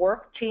equal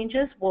work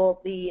changes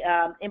will be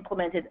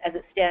implemented as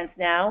it stands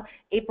now,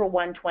 April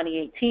 1,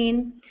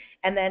 2018.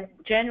 And then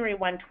January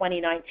 1,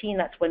 2019,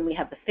 that's when we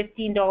have the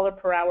 $15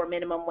 per hour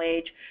minimum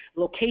wage.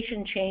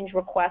 Location change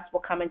requests will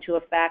come into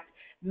effect.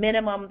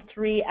 Minimum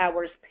 3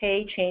 hours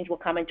pay change will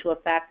come into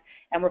effect.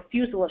 And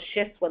refusal of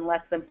shifts when less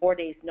than 4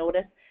 days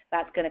notice,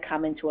 that's going to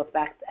come into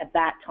effect at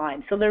that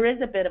time. So there is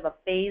a bit of a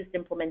phased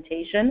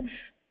implementation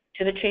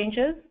to the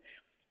changes.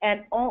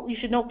 And you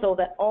should note, though,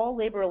 that all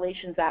Labour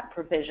Relations Act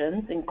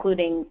provisions,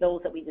 including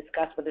those that we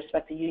discussed with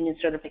respect to union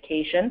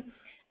certification,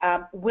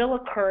 will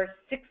occur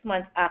 6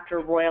 months after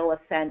royal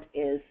assent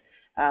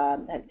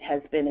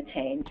has been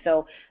attained.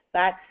 So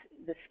that's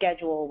the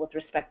schedule with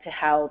respect to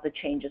how the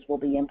changes will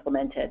be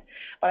implemented.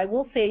 But I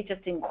will say,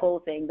 just in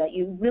closing, that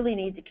you really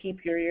need to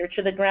keep your ear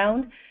to the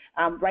ground.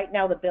 Right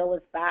now, the bill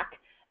is back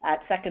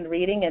at second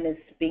reading and is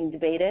being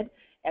debated,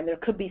 and there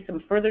could be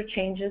some further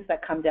changes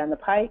that come down the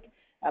pike.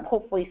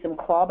 Hopefully some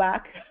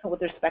clawback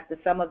with respect to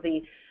some of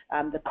the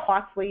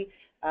costly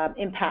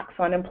impacts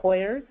on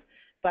employers,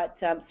 but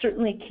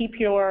certainly keep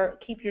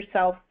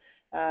yourself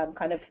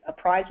kind of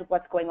apprised with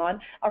what's going on.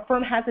 Our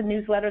firm has a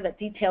newsletter that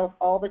details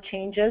all the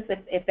changes.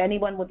 If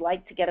anyone would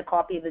like to get a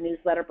copy of the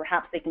newsletter,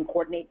 perhaps they can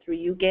coordinate through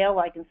you, Gail.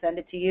 I can send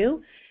it to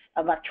you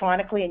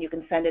electronically, and you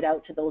can send it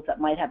out to those that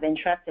might have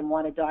interest and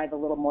want to dive a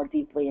little more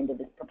deeply into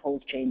the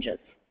proposed changes.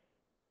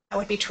 That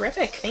would be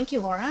terrific. Thank you,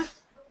 Laura.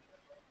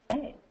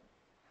 Okay.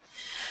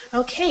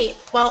 Okay,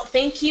 well,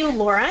 thank you,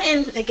 Laura,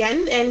 and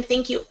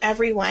thank you,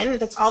 everyone.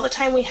 That's all the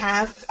time we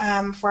have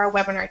for our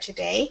webinar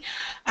today.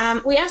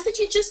 We ask that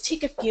you just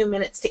take a few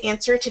minutes to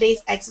answer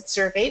today's exit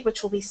survey,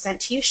 which will be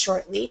sent to you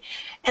shortly,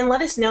 and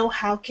let us know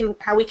how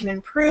we can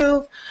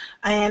improve,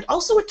 and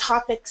also what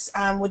topics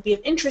would be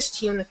of interest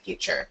to you in the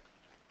future.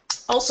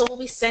 Also, we'll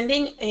be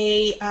sending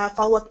a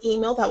follow-up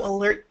email that will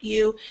alert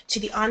you to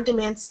the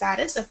on-demand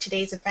status of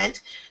today's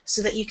event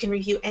so that you can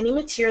review any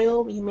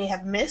material you may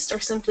have missed or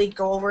simply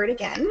go over it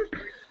again.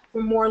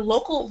 For more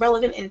local,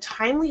 relevant, and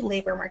timely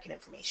labor market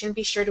information,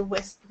 be sure to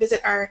visit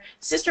our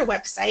sister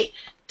website,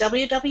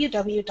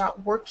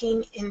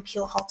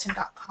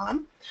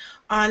 www.workinginpeelhalton.com.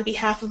 On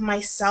behalf of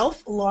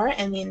myself, Laura,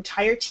 and the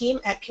entire team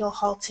at Peel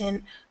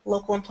Halton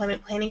Local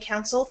Employment Planning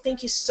Council,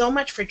 thank you so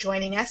much for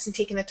joining us and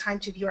taking the time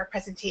to view our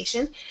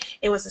presentation.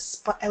 It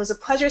was a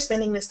pleasure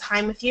spending this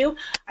time with you.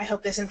 I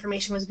hope this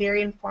information was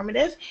very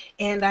informative,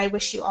 and I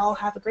wish you all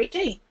have a great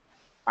day.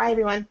 Bye,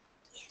 everyone.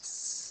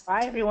 Yes.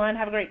 Bye, everyone.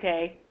 Have a great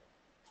day.